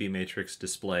RGB matrix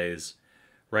displays.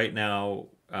 Right now,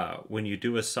 when you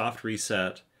do a soft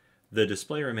reset, the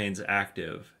display remains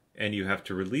active, and you have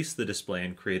to release the display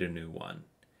and create a new one.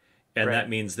 And that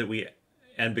means that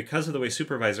because of the way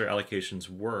supervisor allocations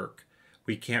work,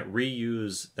 we can't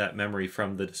reuse that memory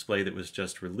from the display that was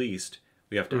just released.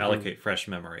 We have to allocate fresh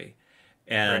memory.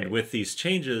 And Right. with these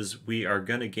changes, we are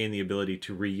going to gain the ability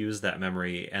to reuse that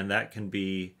memory, and that can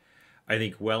be, I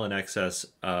think, well in excess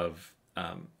of.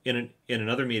 In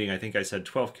another meeting, I think I said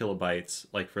 12 kilobytes,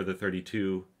 like for the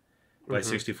 32 by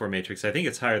 64 matrix. I think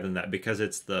it's higher than that because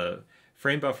it's the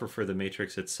frame buffer for the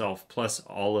matrix itself plus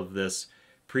all of this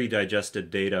pre-digested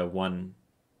data, one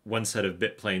set of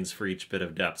bit planes for each bit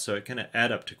of depth. So it can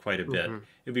add up to quite a bit.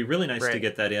 It'd be really nice to Right.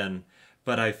 get that in,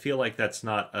 but I feel like that's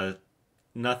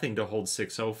nothing to hold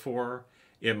 6.0 for.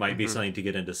 It might be something to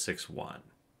get into 6.1.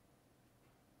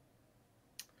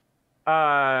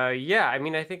 Yeah, I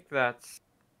mean, I think that's,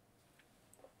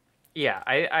 yeah,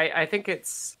 I think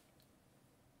it's,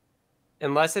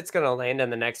 unless it's going to land in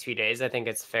the next few days, I think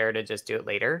it's fair to just do it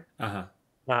later.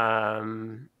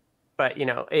 But you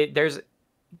know, there's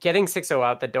getting 6.0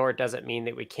 out the door doesn't mean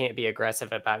that we can't be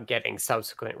aggressive about getting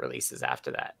subsequent releases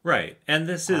after that. Right. And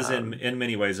this is in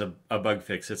many ways a bug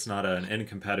fix. It's not an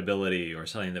incompatibility or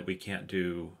something that we can't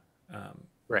do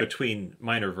between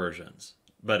minor versions.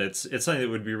 But it's something that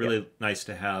would be really nice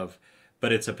to have,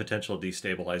 but it's a potential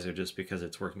destabilizer just because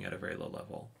it's working at a very low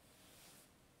level.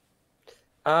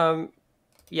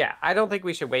 Yeah, I don't think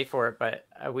we should wait for it, but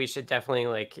we should definitely,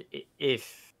 like,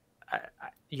 if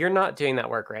you're not doing that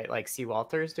work, right? Like, C.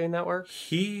 Walter is doing that work?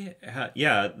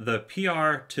 Yeah, the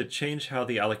PR to change how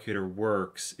the allocator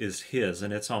works is his,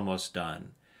 and it's almost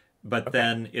done. But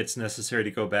then it's necessary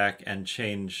to go back and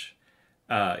change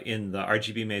in the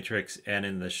RGB matrix and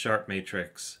in the Sharp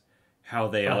matrix how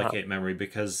they allocate memory,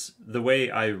 because the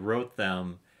way I wrote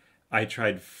them, I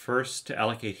tried first to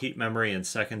allocate heap memory and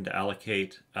second to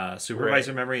allocate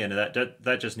supervisor memory, and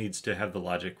that just needs to have the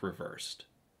logic reversed.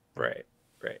 Right.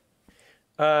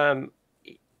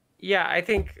 Yeah, I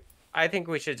think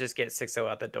we should just get 6.0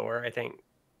 out the door. I think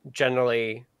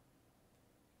generally,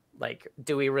 like,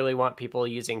 do we really want people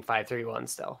using 5.3.1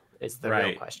 still? Is the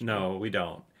real question. No, we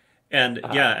don't. And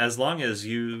yeah, as long as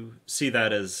you see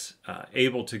that as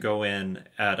able to go in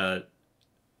at a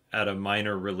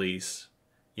minor release,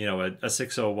 you know, a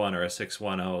 6.01 or a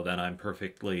 6.10, then I'm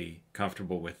perfectly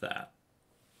comfortable with that.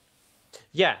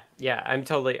 Yeah, I'm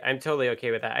totally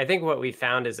okay with that. I think what we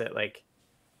found is that, like,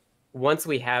 once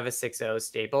we have a 6.0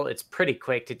 stable, it's pretty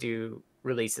quick to do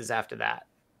releases after that,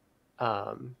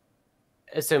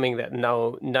 assuming that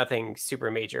nothing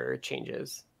super major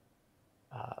changes.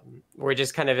 We're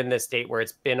just kind of in this state where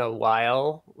it's been a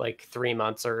while, like 3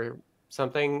 months or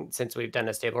something, since we've done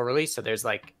a stable release. So there's,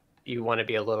 like, you want to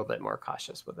be a little bit more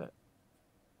cautious with it.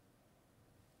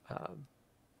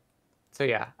 So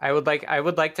yeah, I would like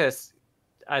us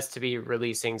to be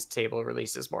releasing stable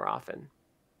releases more often.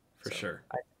 For sure.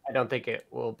 I don't think it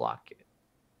will block it.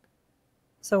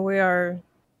 So we are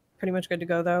pretty much good to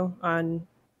go though on,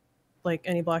 like,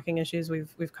 any blocking issues.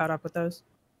 We've caught up with those.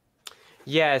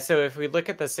 Yeah, so if we look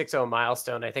at the 6.0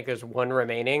 milestone, I think there's one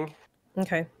remaining.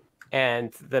 Okay.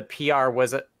 And the PR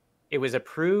was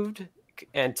approved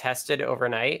and tested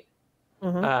overnight.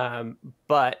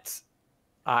 But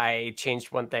I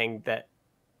changed one thing that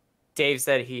Dave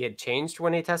said he had changed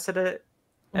when he tested it,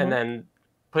 and then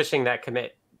pushing that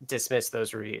commit dismissed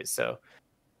those reviews. So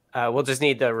we'll just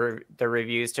need the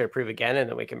reviews to approve again, and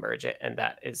then we can merge it. And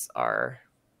that is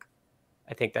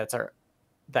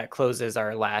that closes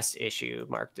our last issue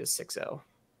marked as 6.0.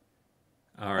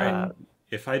 All right.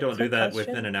 If I don't do that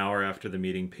question. within an hour after the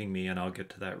meeting, ping me and I'll get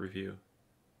to that review.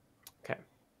 Okay.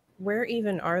 Where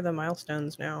even are the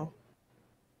milestones now?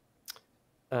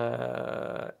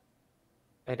 I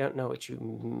don't know what you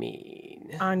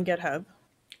mean. On GitHub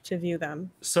to view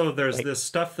them. So there's this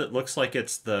stuff that looks like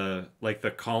it's the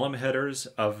column headers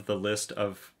of the list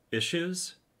of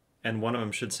issues, and one of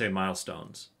them should say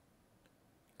milestones.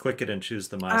 Click it and choose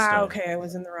the milestone. Okay, I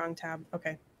was in the wrong tab.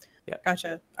 Okay. Yeah.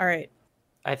 Gotcha. All right.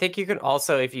 I think you can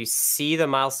also, if you see the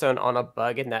milestone on a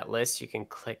bug in that list, you can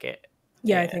click it.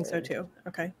 Yeah, I think so too.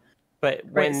 Okay. But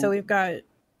so we've got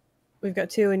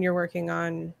 2, and you're working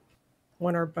on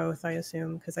one or both, I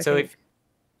assume, because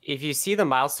if you see the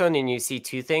milestone and you see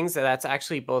 2 things, that's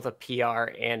actually both a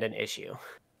PR and an issue.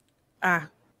 That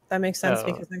makes sense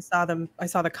because I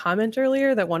saw the comment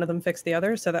earlier that one of them fixed the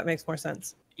other, so that makes more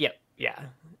sense. Yep. Yeah.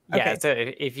 Okay. So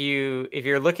if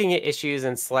you're looking at issues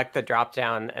and select the drop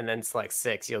down and then select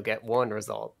 6, you'll get one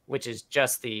result, which is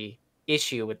just the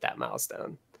issue with that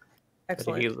milestone.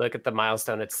 Excellent. But if you look at the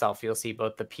milestone itself, you'll see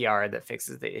both the PR that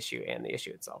fixes the issue and the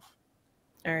issue itself.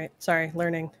 All right. Sorry,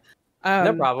 learning.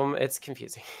 No problem. It's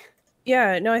confusing.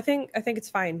 Yeah, no, I think it's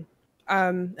fine.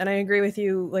 And I agree with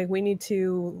you. Like, we need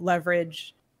to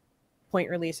leverage point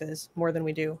releases more than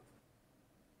we do.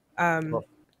 Cool.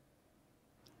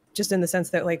 Just in the sense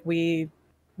that, like, we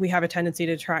we have a tendency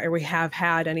to try, or we have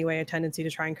had anyway, a tendency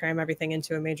to try and cram everything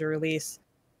into a major release.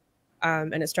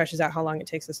 And it stretches out how long it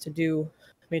takes us to do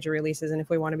major releases. And if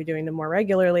we want to be doing them more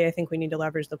regularly, I think we need to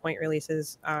leverage the point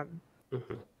releases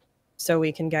so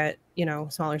we can get,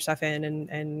 smaller stuff in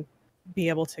and be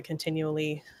able to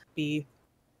continually be,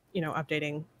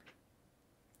 updating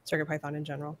CircuitPython in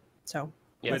general. So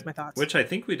that's my thoughts. Which I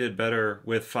think we did better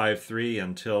with 5.3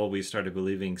 until we started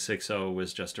believing 6.0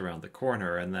 was just around the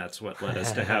corner, and that's what led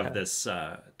us to have this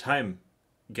time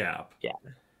gap. Yeah.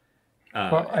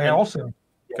 Well, I also...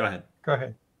 Go ahead. Go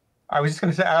ahead. I was just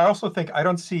going to say, I also think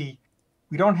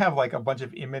we don't have like a bunch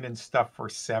of imminent stuff for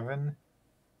 7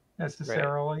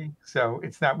 necessarily. Right. So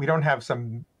it's not, we don't have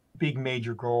some big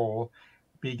major goal,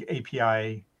 big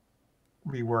API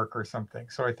rework or something.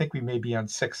 So I think we may be on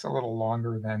 6 a little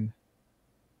longer than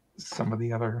some of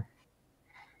the other.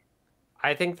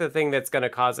 I think the thing that's going to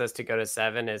cause us to go to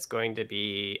 7 is going to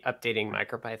be updating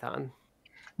MicroPython.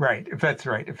 Right. If that's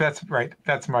right. That's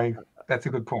a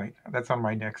good point. That's on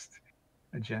my next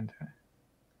agenda.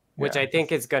 Which I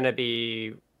think is going to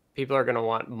be, people are going to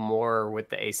want more with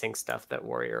the async stuff that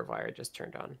Warrior of Wire just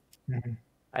turned on. Mm-hmm.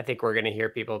 I think we're going to hear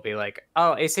people be like,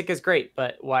 oh, async is great,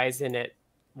 but why isn't it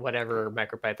whatever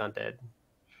MicroPython did?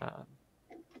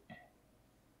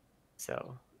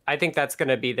 So I think that's going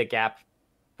to be the gap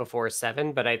before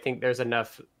 7, but I think there's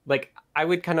enough, like, I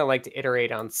would kind of like to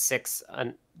iterate on 6,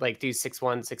 like do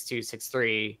 6.1, 6.2,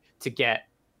 6.3 to get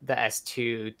the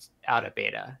S2 out of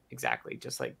beta, exactly,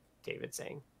 just like David's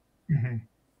saying. Mm-hmm.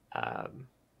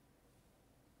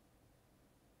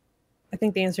 I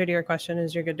think the answer to your question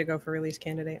is you're good to go for release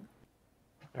candidate.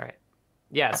 All right.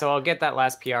 Yeah, so I'll get that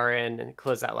last PR in and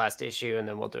close that last issue, and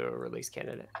then we'll do a release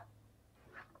candidate.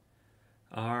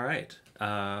 All right.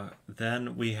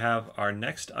 Then we have our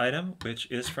next item,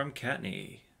 which is from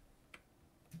Kattni.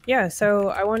 Yeah, so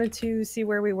I wanted to see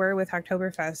where we were with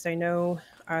Hacktoberfest. I know,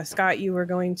 Scott, you were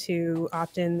going to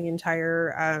opt in the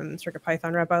entire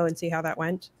CircuitPython repo and see how that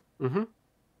went.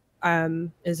 Mm-hmm.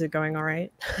 Is it going all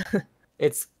right?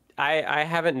 I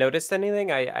haven't noticed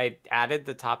anything. I added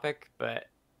the topic, but...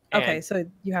 Okay, so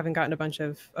you haven't gotten a bunch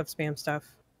of spam stuff?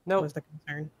 Nope. Was the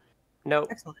concern? Nope.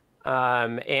 Excellent.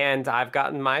 And I've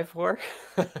gotten my 4.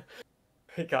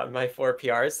 I got my 4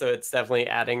 PRs, so it's definitely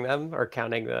adding them or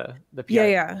counting the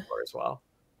PRs as well.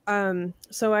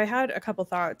 So I had a couple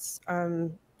thoughts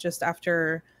just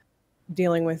after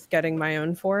dealing with getting my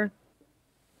own 4,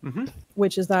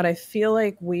 which is that I feel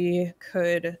like we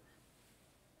could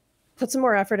put some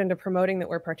more effort into promoting that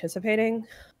we're participating.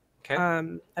 Okay.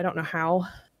 I don't know how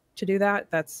to do that.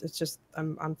 It's just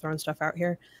I'm throwing stuff out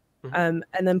here. And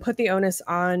then put the onus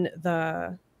on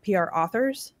the PR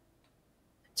authors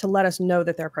to let us know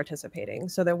that they're participating,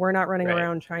 so that we're not running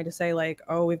around trying to say like,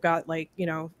 oh, we've got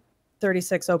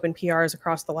 36 open PRs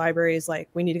across the libraries. Like,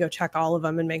 we need to go check all of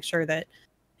them and make sure that,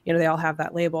 they all have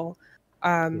that label.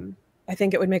 I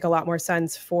think it would make a lot more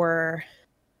sense for,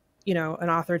 an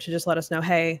author to just let us know,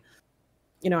 hey,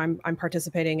 I'm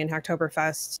participating in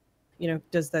Hacktoberfest.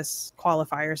 Does this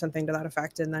qualify or something to that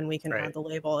effect? And then we can add the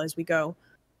label as we go.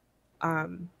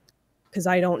 Because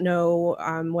I don't know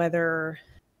whether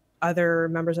other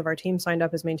members of our team signed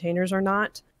up as maintainers or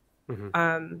not.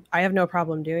 I have no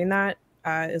problem doing that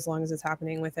as long as it's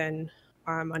happening within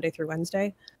Monday through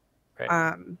Wednesday. So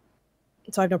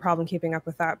I have no problem keeping up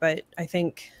with that. But I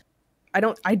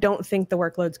don't think the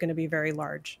workload's going to be very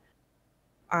large.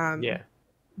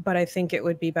 But I think it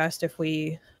would be best if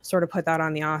we sort of put that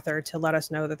on the author to let us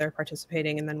know that they're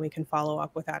participating, and then we can follow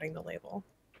up with adding the label.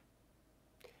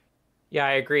 Yeah,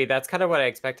 I agree. That's kind of what I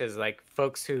expect is like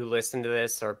folks who listen to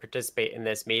this or participate in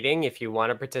this meeting. If you want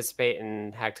to participate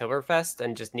in Hacktoberfest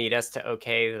and just need us to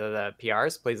okay the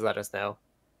PRs, please let us know.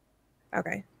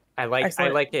 Okay. I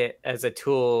like it as a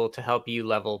tool to help you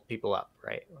level people up,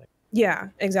 right? Yeah,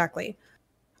 exactly.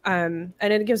 And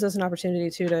it gives us an opportunity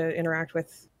to interact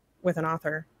with an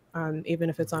author, even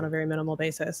if it's on a very minimal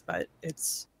basis. But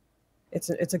it's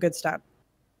a good step.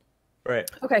 Right.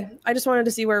 Okay. I just wanted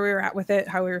to see where we were at with it,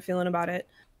 how we were feeling about it.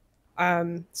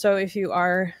 So if you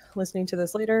are listening to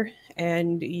this later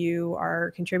and you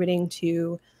are contributing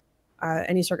to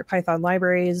any CircuitPython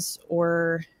libraries,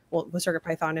 or, well, with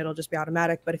CircuitPython, it'll just be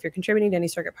automatic. But if you're contributing to any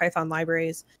CircuitPython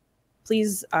libraries,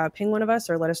 please ping one of us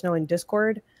or let us know in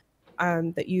Discord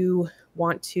that you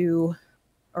want to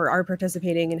or are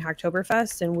participating in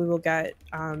Hacktoberfest, and we will get,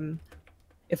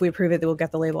 if we approve it, we'll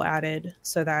get the label added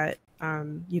so that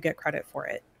you get credit for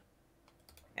it.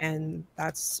 And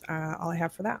that's all I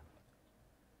have for that.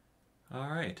 All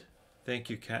right. Thank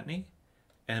you, Kattni.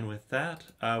 And with that,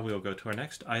 we'll go to our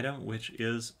next item, which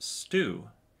is Stu.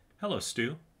 Hello,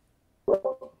 Stu.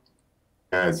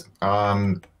 Guys,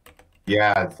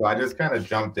 yeah, so I just kind of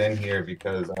jumped in here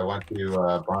because I went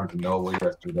to Barnes& and Noble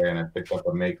yesterday and I picked up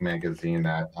a Make magazine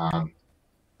that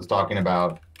was talking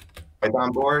about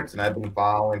Python boards, and I've been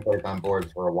following Python boards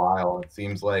for a while. It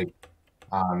seems like,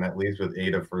 at least with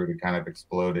Adafruit, it kind of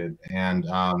exploded. And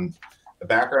the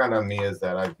background on me is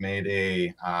that I've made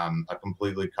a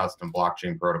completely custom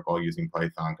blockchain protocol using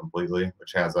Python completely,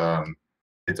 which has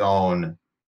its own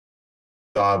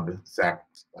subset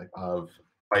of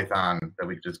Python that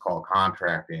we just call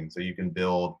contracting. So you can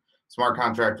build smart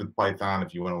contracts with Python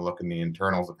if you want to look in the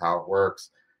internals of how it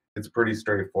works. It's pretty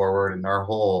straightforward. And our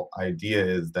whole idea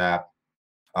is that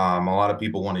a lot of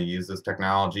people want to use this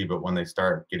technology, but when they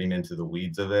start getting into the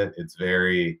weeds of it,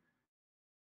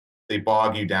 they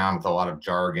bog you down with a lot of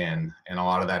jargon. And a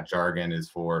lot of that jargon is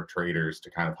for traders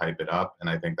to kind of hype it up. And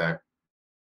I think that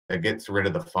gets rid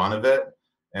of the fun of it.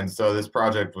 And so this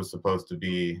project was supposed to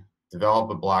be develop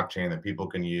a blockchain that people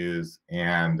can use,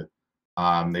 and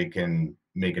they can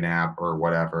make an app or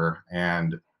whatever.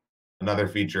 And another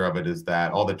feature of it is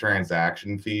that all the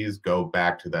transaction fees go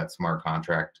back to that smart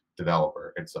contract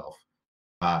developer itself.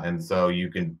 And so you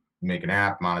can make an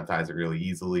app, monetize it really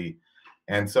easily.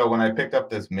 And so when I picked up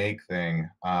this Make thing,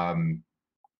 I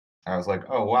was like,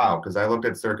 oh, wow, because I looked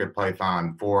at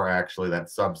CircuitPython for actually that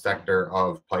subsector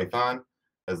of Python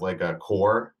as like a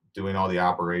core doing all the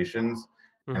operations.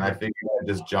 Mm-hmm. And I figured I'd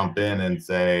just jump in and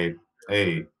say,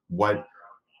 hey, what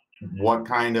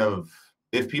kind of,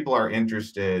 if people are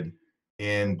interested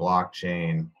in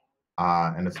blockchain,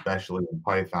 and especially in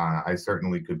Python, I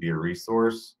certainly could be a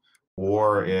resource.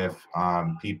 Or if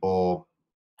people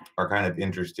are kind of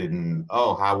interested in,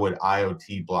 oh, how would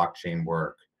IoT blockchain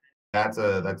work? That's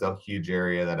a huge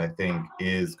area that I think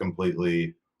is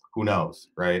completely, who knows,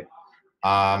 right?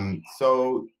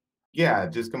 So yeah,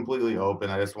 just completely open.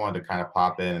 I just wanted to kind of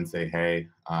pop in and say hey,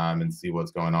 and see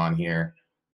what's going on here.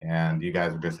 And you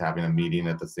guys are just having a meeting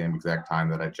at the same exact time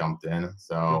that I jumped in.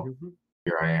 So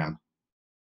here I am.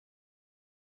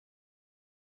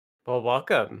 Well,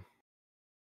 welcome.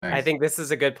 Thanks. I think this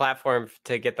is a good platform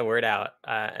to get the word out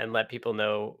and let people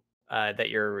know that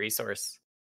you're a resource.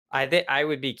 I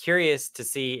would be curious to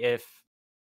see if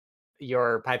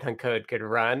your Python code could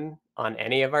run on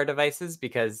any of our devices,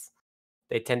 because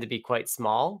they tend to be quite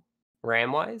small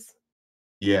RAM-wise.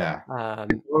 Yeah,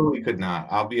 it totally could not.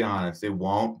 I'll be honest, it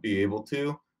won't be able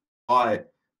to,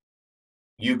 but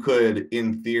you could,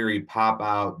 in theory, pop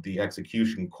out the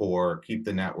execution core, keep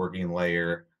the networking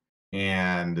layer,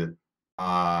 and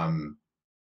kind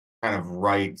of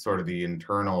write sort of the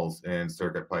internals in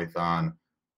CircuitPython,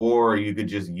 or you could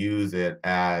just use it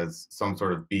as some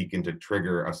sort of beacon to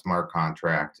trigger a smart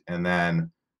contract. And then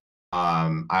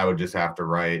I would just have to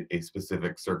write a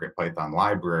specific CircuitPython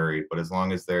library, but as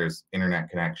long as there's internet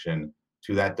connection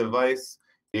to that device,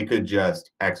 it could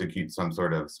just execute some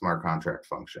sort of smart contract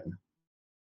function.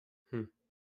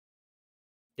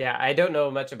 Yeah, I don't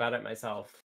know much about it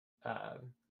myself,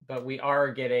 but we are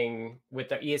getting, with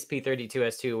the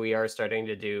ESP32S2, we are starting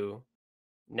to do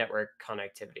network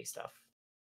connectivity stuff.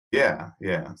 Yeah.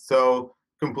 So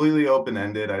completely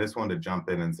open-ended. I just wanted to jump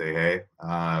in and say hey.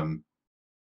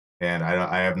 And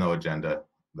I have no agenda.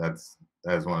 I just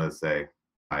wanted to say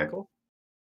hi. Cool.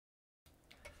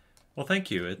 Well, thank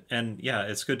you. And yeah,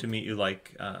 it's good to meet you.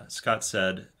 Like Scott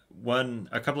said,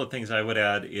 a couple of things I would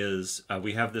add is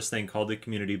we have this thing called the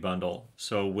community bundle.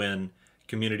 So when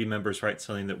community members write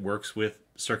something that works with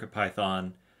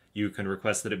CircuitPython, you can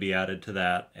request that it be added to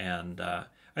that. And I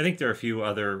think there are a few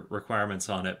other requirements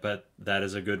on it, but that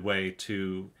is a good way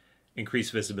to increase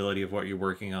visibility of what you're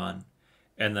working on.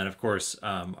 And then, of course,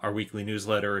 our weekly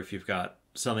newsletter, if you've got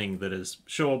something that is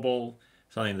showable,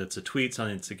 something that's a tweet,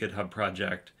 something that's a GitHub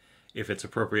project, if it's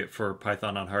appropriate for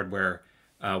Python on hardware,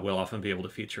 we'll often be able to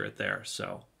feature it there.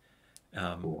 So,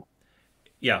 cool.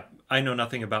 Yeah, I know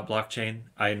nothing about blockchain.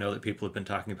 I know that people have been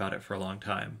talking about it for a long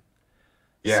time.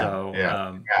 Yeah, so,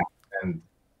 yeah, and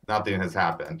nothing has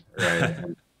happened, right?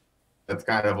 And that's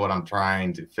kind of what I'm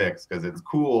trying to fix, because it's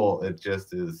cool. It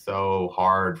just is so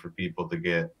hard for people to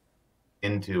get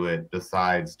into it,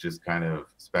 besides just kind of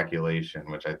speculation,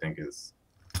 which I think is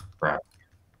crap.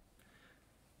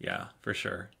 Yeah, for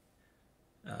sure.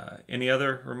 Any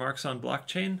other remarks on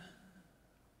blockchain?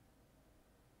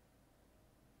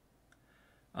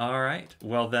 All right.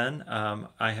 Well, then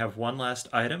I have one last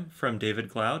item from David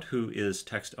Cloud, who is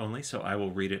text only, so I will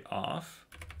read it off.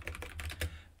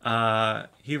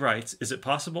 He writes, is it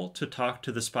possible to talk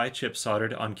to the SPI chip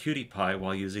soldered on QtPy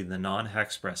while using the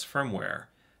non-Hackexpress firmware,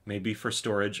 maybe for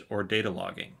storage or data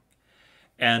logging?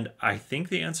 And I think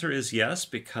the answer is yes,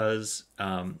 because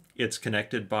it's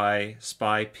connected by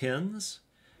SPI pins.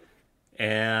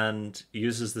 and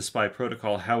uses the SPI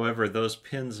protocol. However, those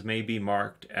pins may be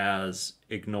marked as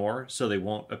ignore, so they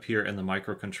won't appear in the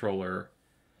microcontroller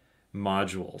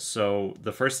module. So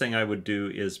the first thing I would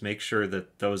do is make sure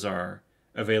that those are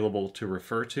available to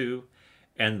refer to.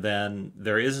 And then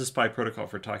there is a SPI protocol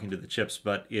for talking to the chips,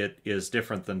 but it is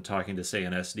different than talking to, say,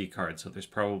 an SD card. So there's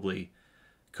probably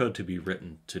code to be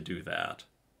written to do that.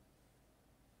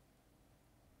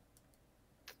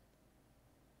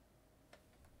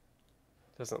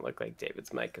 Doesn't look like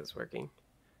David's mic is working.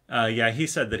 Yeah, he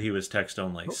said that he was text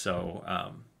only. So,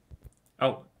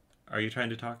 oh, are you trying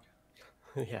to talk?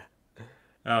 Yeah.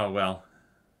 Oh, well,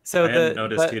 So I hadn't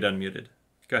noticed he'd unmuted.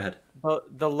 Go ahead. Well,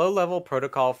 the low-level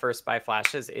protocol for SPI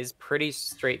flashes is pretty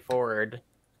straightforward.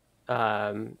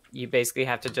 You basically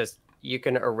have to you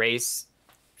can erase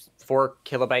 4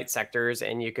 kilobyte sectors,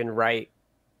 and you can write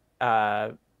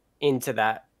into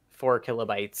that 4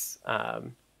 kilobytes.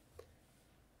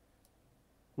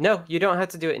 No, you don't have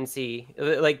to do it in C.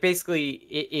 Like, basically,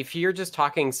 if you're just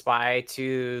talking SPI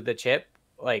to the chip,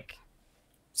 like,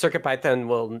 CircuitPython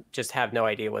will just have no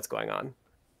idea what's going on.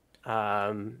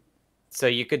 So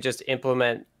you could just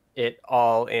implement it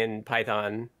all in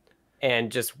Python and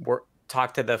just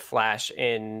talk to the flash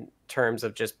in terms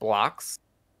of just blocks.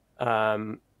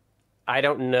 I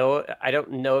don't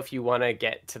know if you want to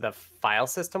get to the file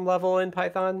system level in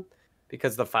Python,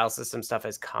 because the file system stuff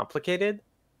is complicated.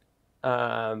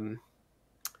 Well,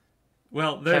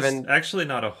 there's actually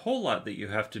not a whole lot that you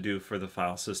have to do for the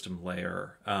file system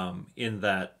layer, in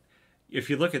that if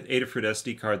you look at Adafruit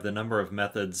SD card, the number of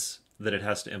methods that it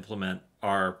has to implement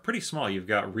are pretty small. You've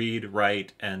got read,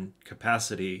 write, and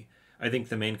capacity. I think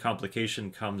the main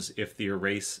complication comes if the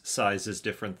erase size is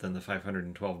different than the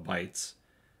 512 bytes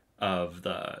of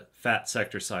the fat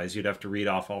sector size. You'd have to read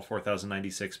off all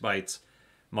 4096 bytes,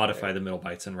 modify the middle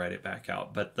bytes, and write it back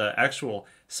out. But the actual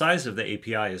size of the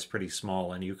API is pretty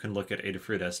small, and you can look at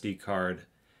Adafruit SD card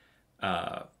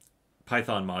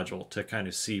Python module to kind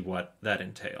of see what that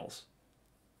entails.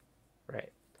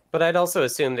 Right. But I'd also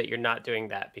assume that you're not doing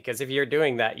that, because if you're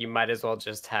doing that, you might as well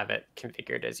just have it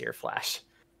configured as your flash.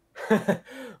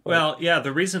 Well, yeah,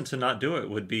 the reason to not do it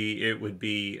would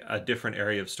be a different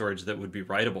area of storage that would be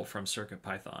writable from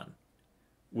CircuitPython,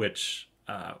 which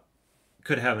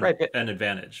could have an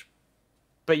advantage.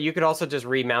 But you could also just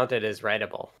remount it as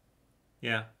writable.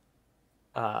 Yeah.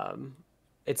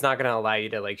 It's not going to allow you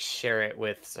to like share it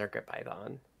with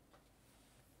CircuitPython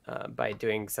by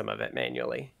doing some of it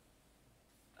manually.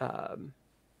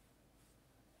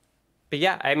 But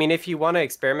yeah, I mean, if you want to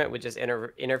experiment with just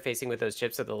interfacing with those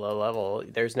chips at the low level,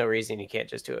 there's no reason you can't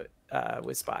just do it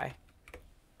with SPI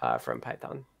from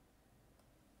Python.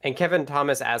 And Kevin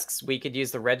Thomas asks, we could use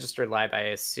the register lib,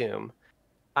 I assume.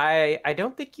 I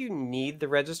don't think you need the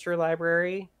register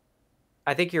library.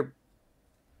 I think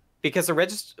because the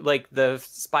register, like the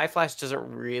SPI flash doesn't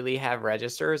really have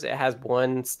registers. It has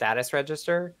one status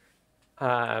register.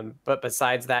 But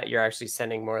besides that, you're actually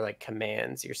sending more like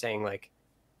commands. You're saying like,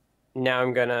 now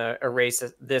I'm going to erase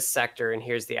this sector, and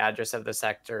here's the address of the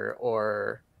sector,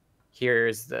 or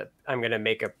I'm going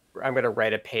to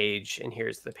write a page, and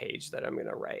here's the page that I'm going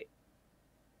to write.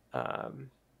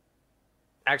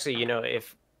 Actually, you know,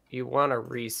 if you want a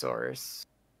resource,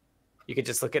 you could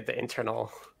just look at the internal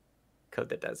code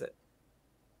that does it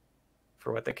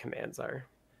for what the commands are.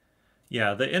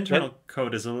 Yeah, the internal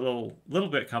code is a little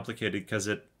bit complicated because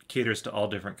it caters to all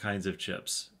different kinds of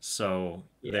chips. So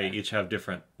they each have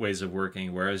different ways of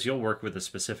working, whereas you'll work with a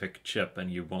specific chip and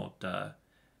you won't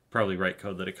probably write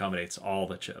code that accommodates all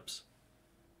the chips.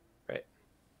 Right.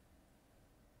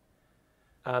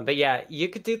 But yeah, you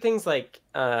could do things like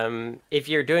if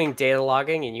you're doing data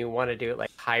logging and you want to do it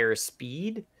like higher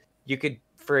speed, you could,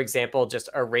 for example, just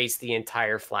erase the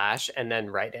entire flash and then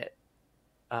write it.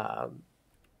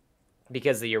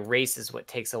 Because the erase is what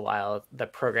takes a while. The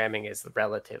programming is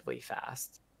relatively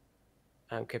fast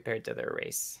compared to the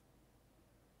erase.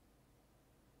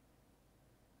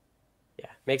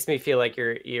 Yeah, makes me feel like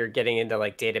you're getting into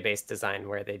like database design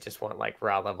where they just want like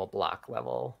raw level, block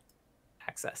level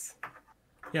access.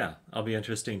 Yeah, it'll be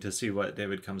interesting to see what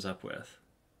David comes up with.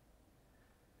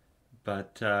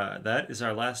 But that is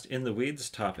our last In the Weeds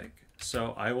topic.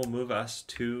 So I will move us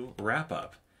to wrap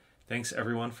up. Thanks,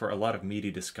 everyone, for a lot of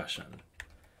meaty discussion.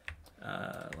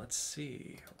 Let's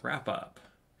see. Wrap up.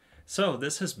 So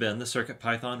this has been the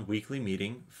CircuitPython weekly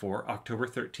meeting for October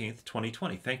 13th,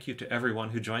 2020. Thank you to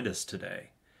everyone who joined us today.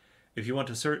 If you want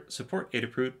to support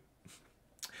Adafruit,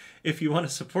 and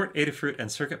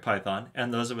CircuitPython,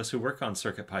 and those of us who work on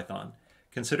CircuitPython,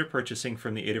 consider purchasing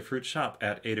from the Adafruit shop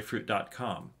at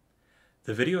adafruit.com.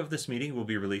 The video of this meeting will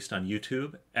be released on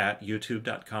YouTube at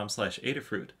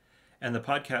youtube.com/Adafruit, and the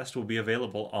podcast will be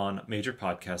available on major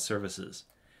podcast services.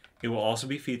 It will also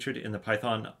be featured in the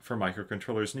Python for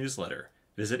Microcontrollers newsletter.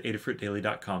 Visit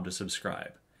adafruitdaily.com to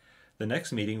subscribe. The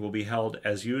next meeting will be held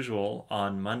as usual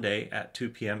on Monday at 2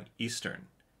 p.m. Eastern,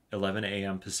 11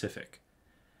 a.m. Pacific.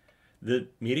 The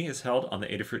meeting is held on the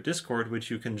Adafruit Discord, which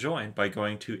you can join by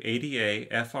going to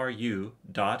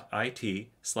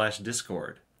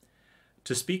adafru.it/discord.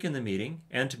 To speak in the meeting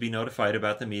and to be notified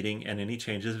about the meeting and any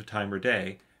changes of time or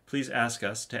day, please ask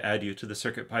us to add you to the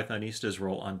CircuitPythonistas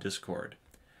role on Discord.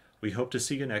 We hope to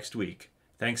see you next week.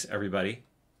 Thanks, everybody.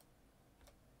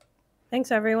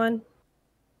 Thanks, everyone.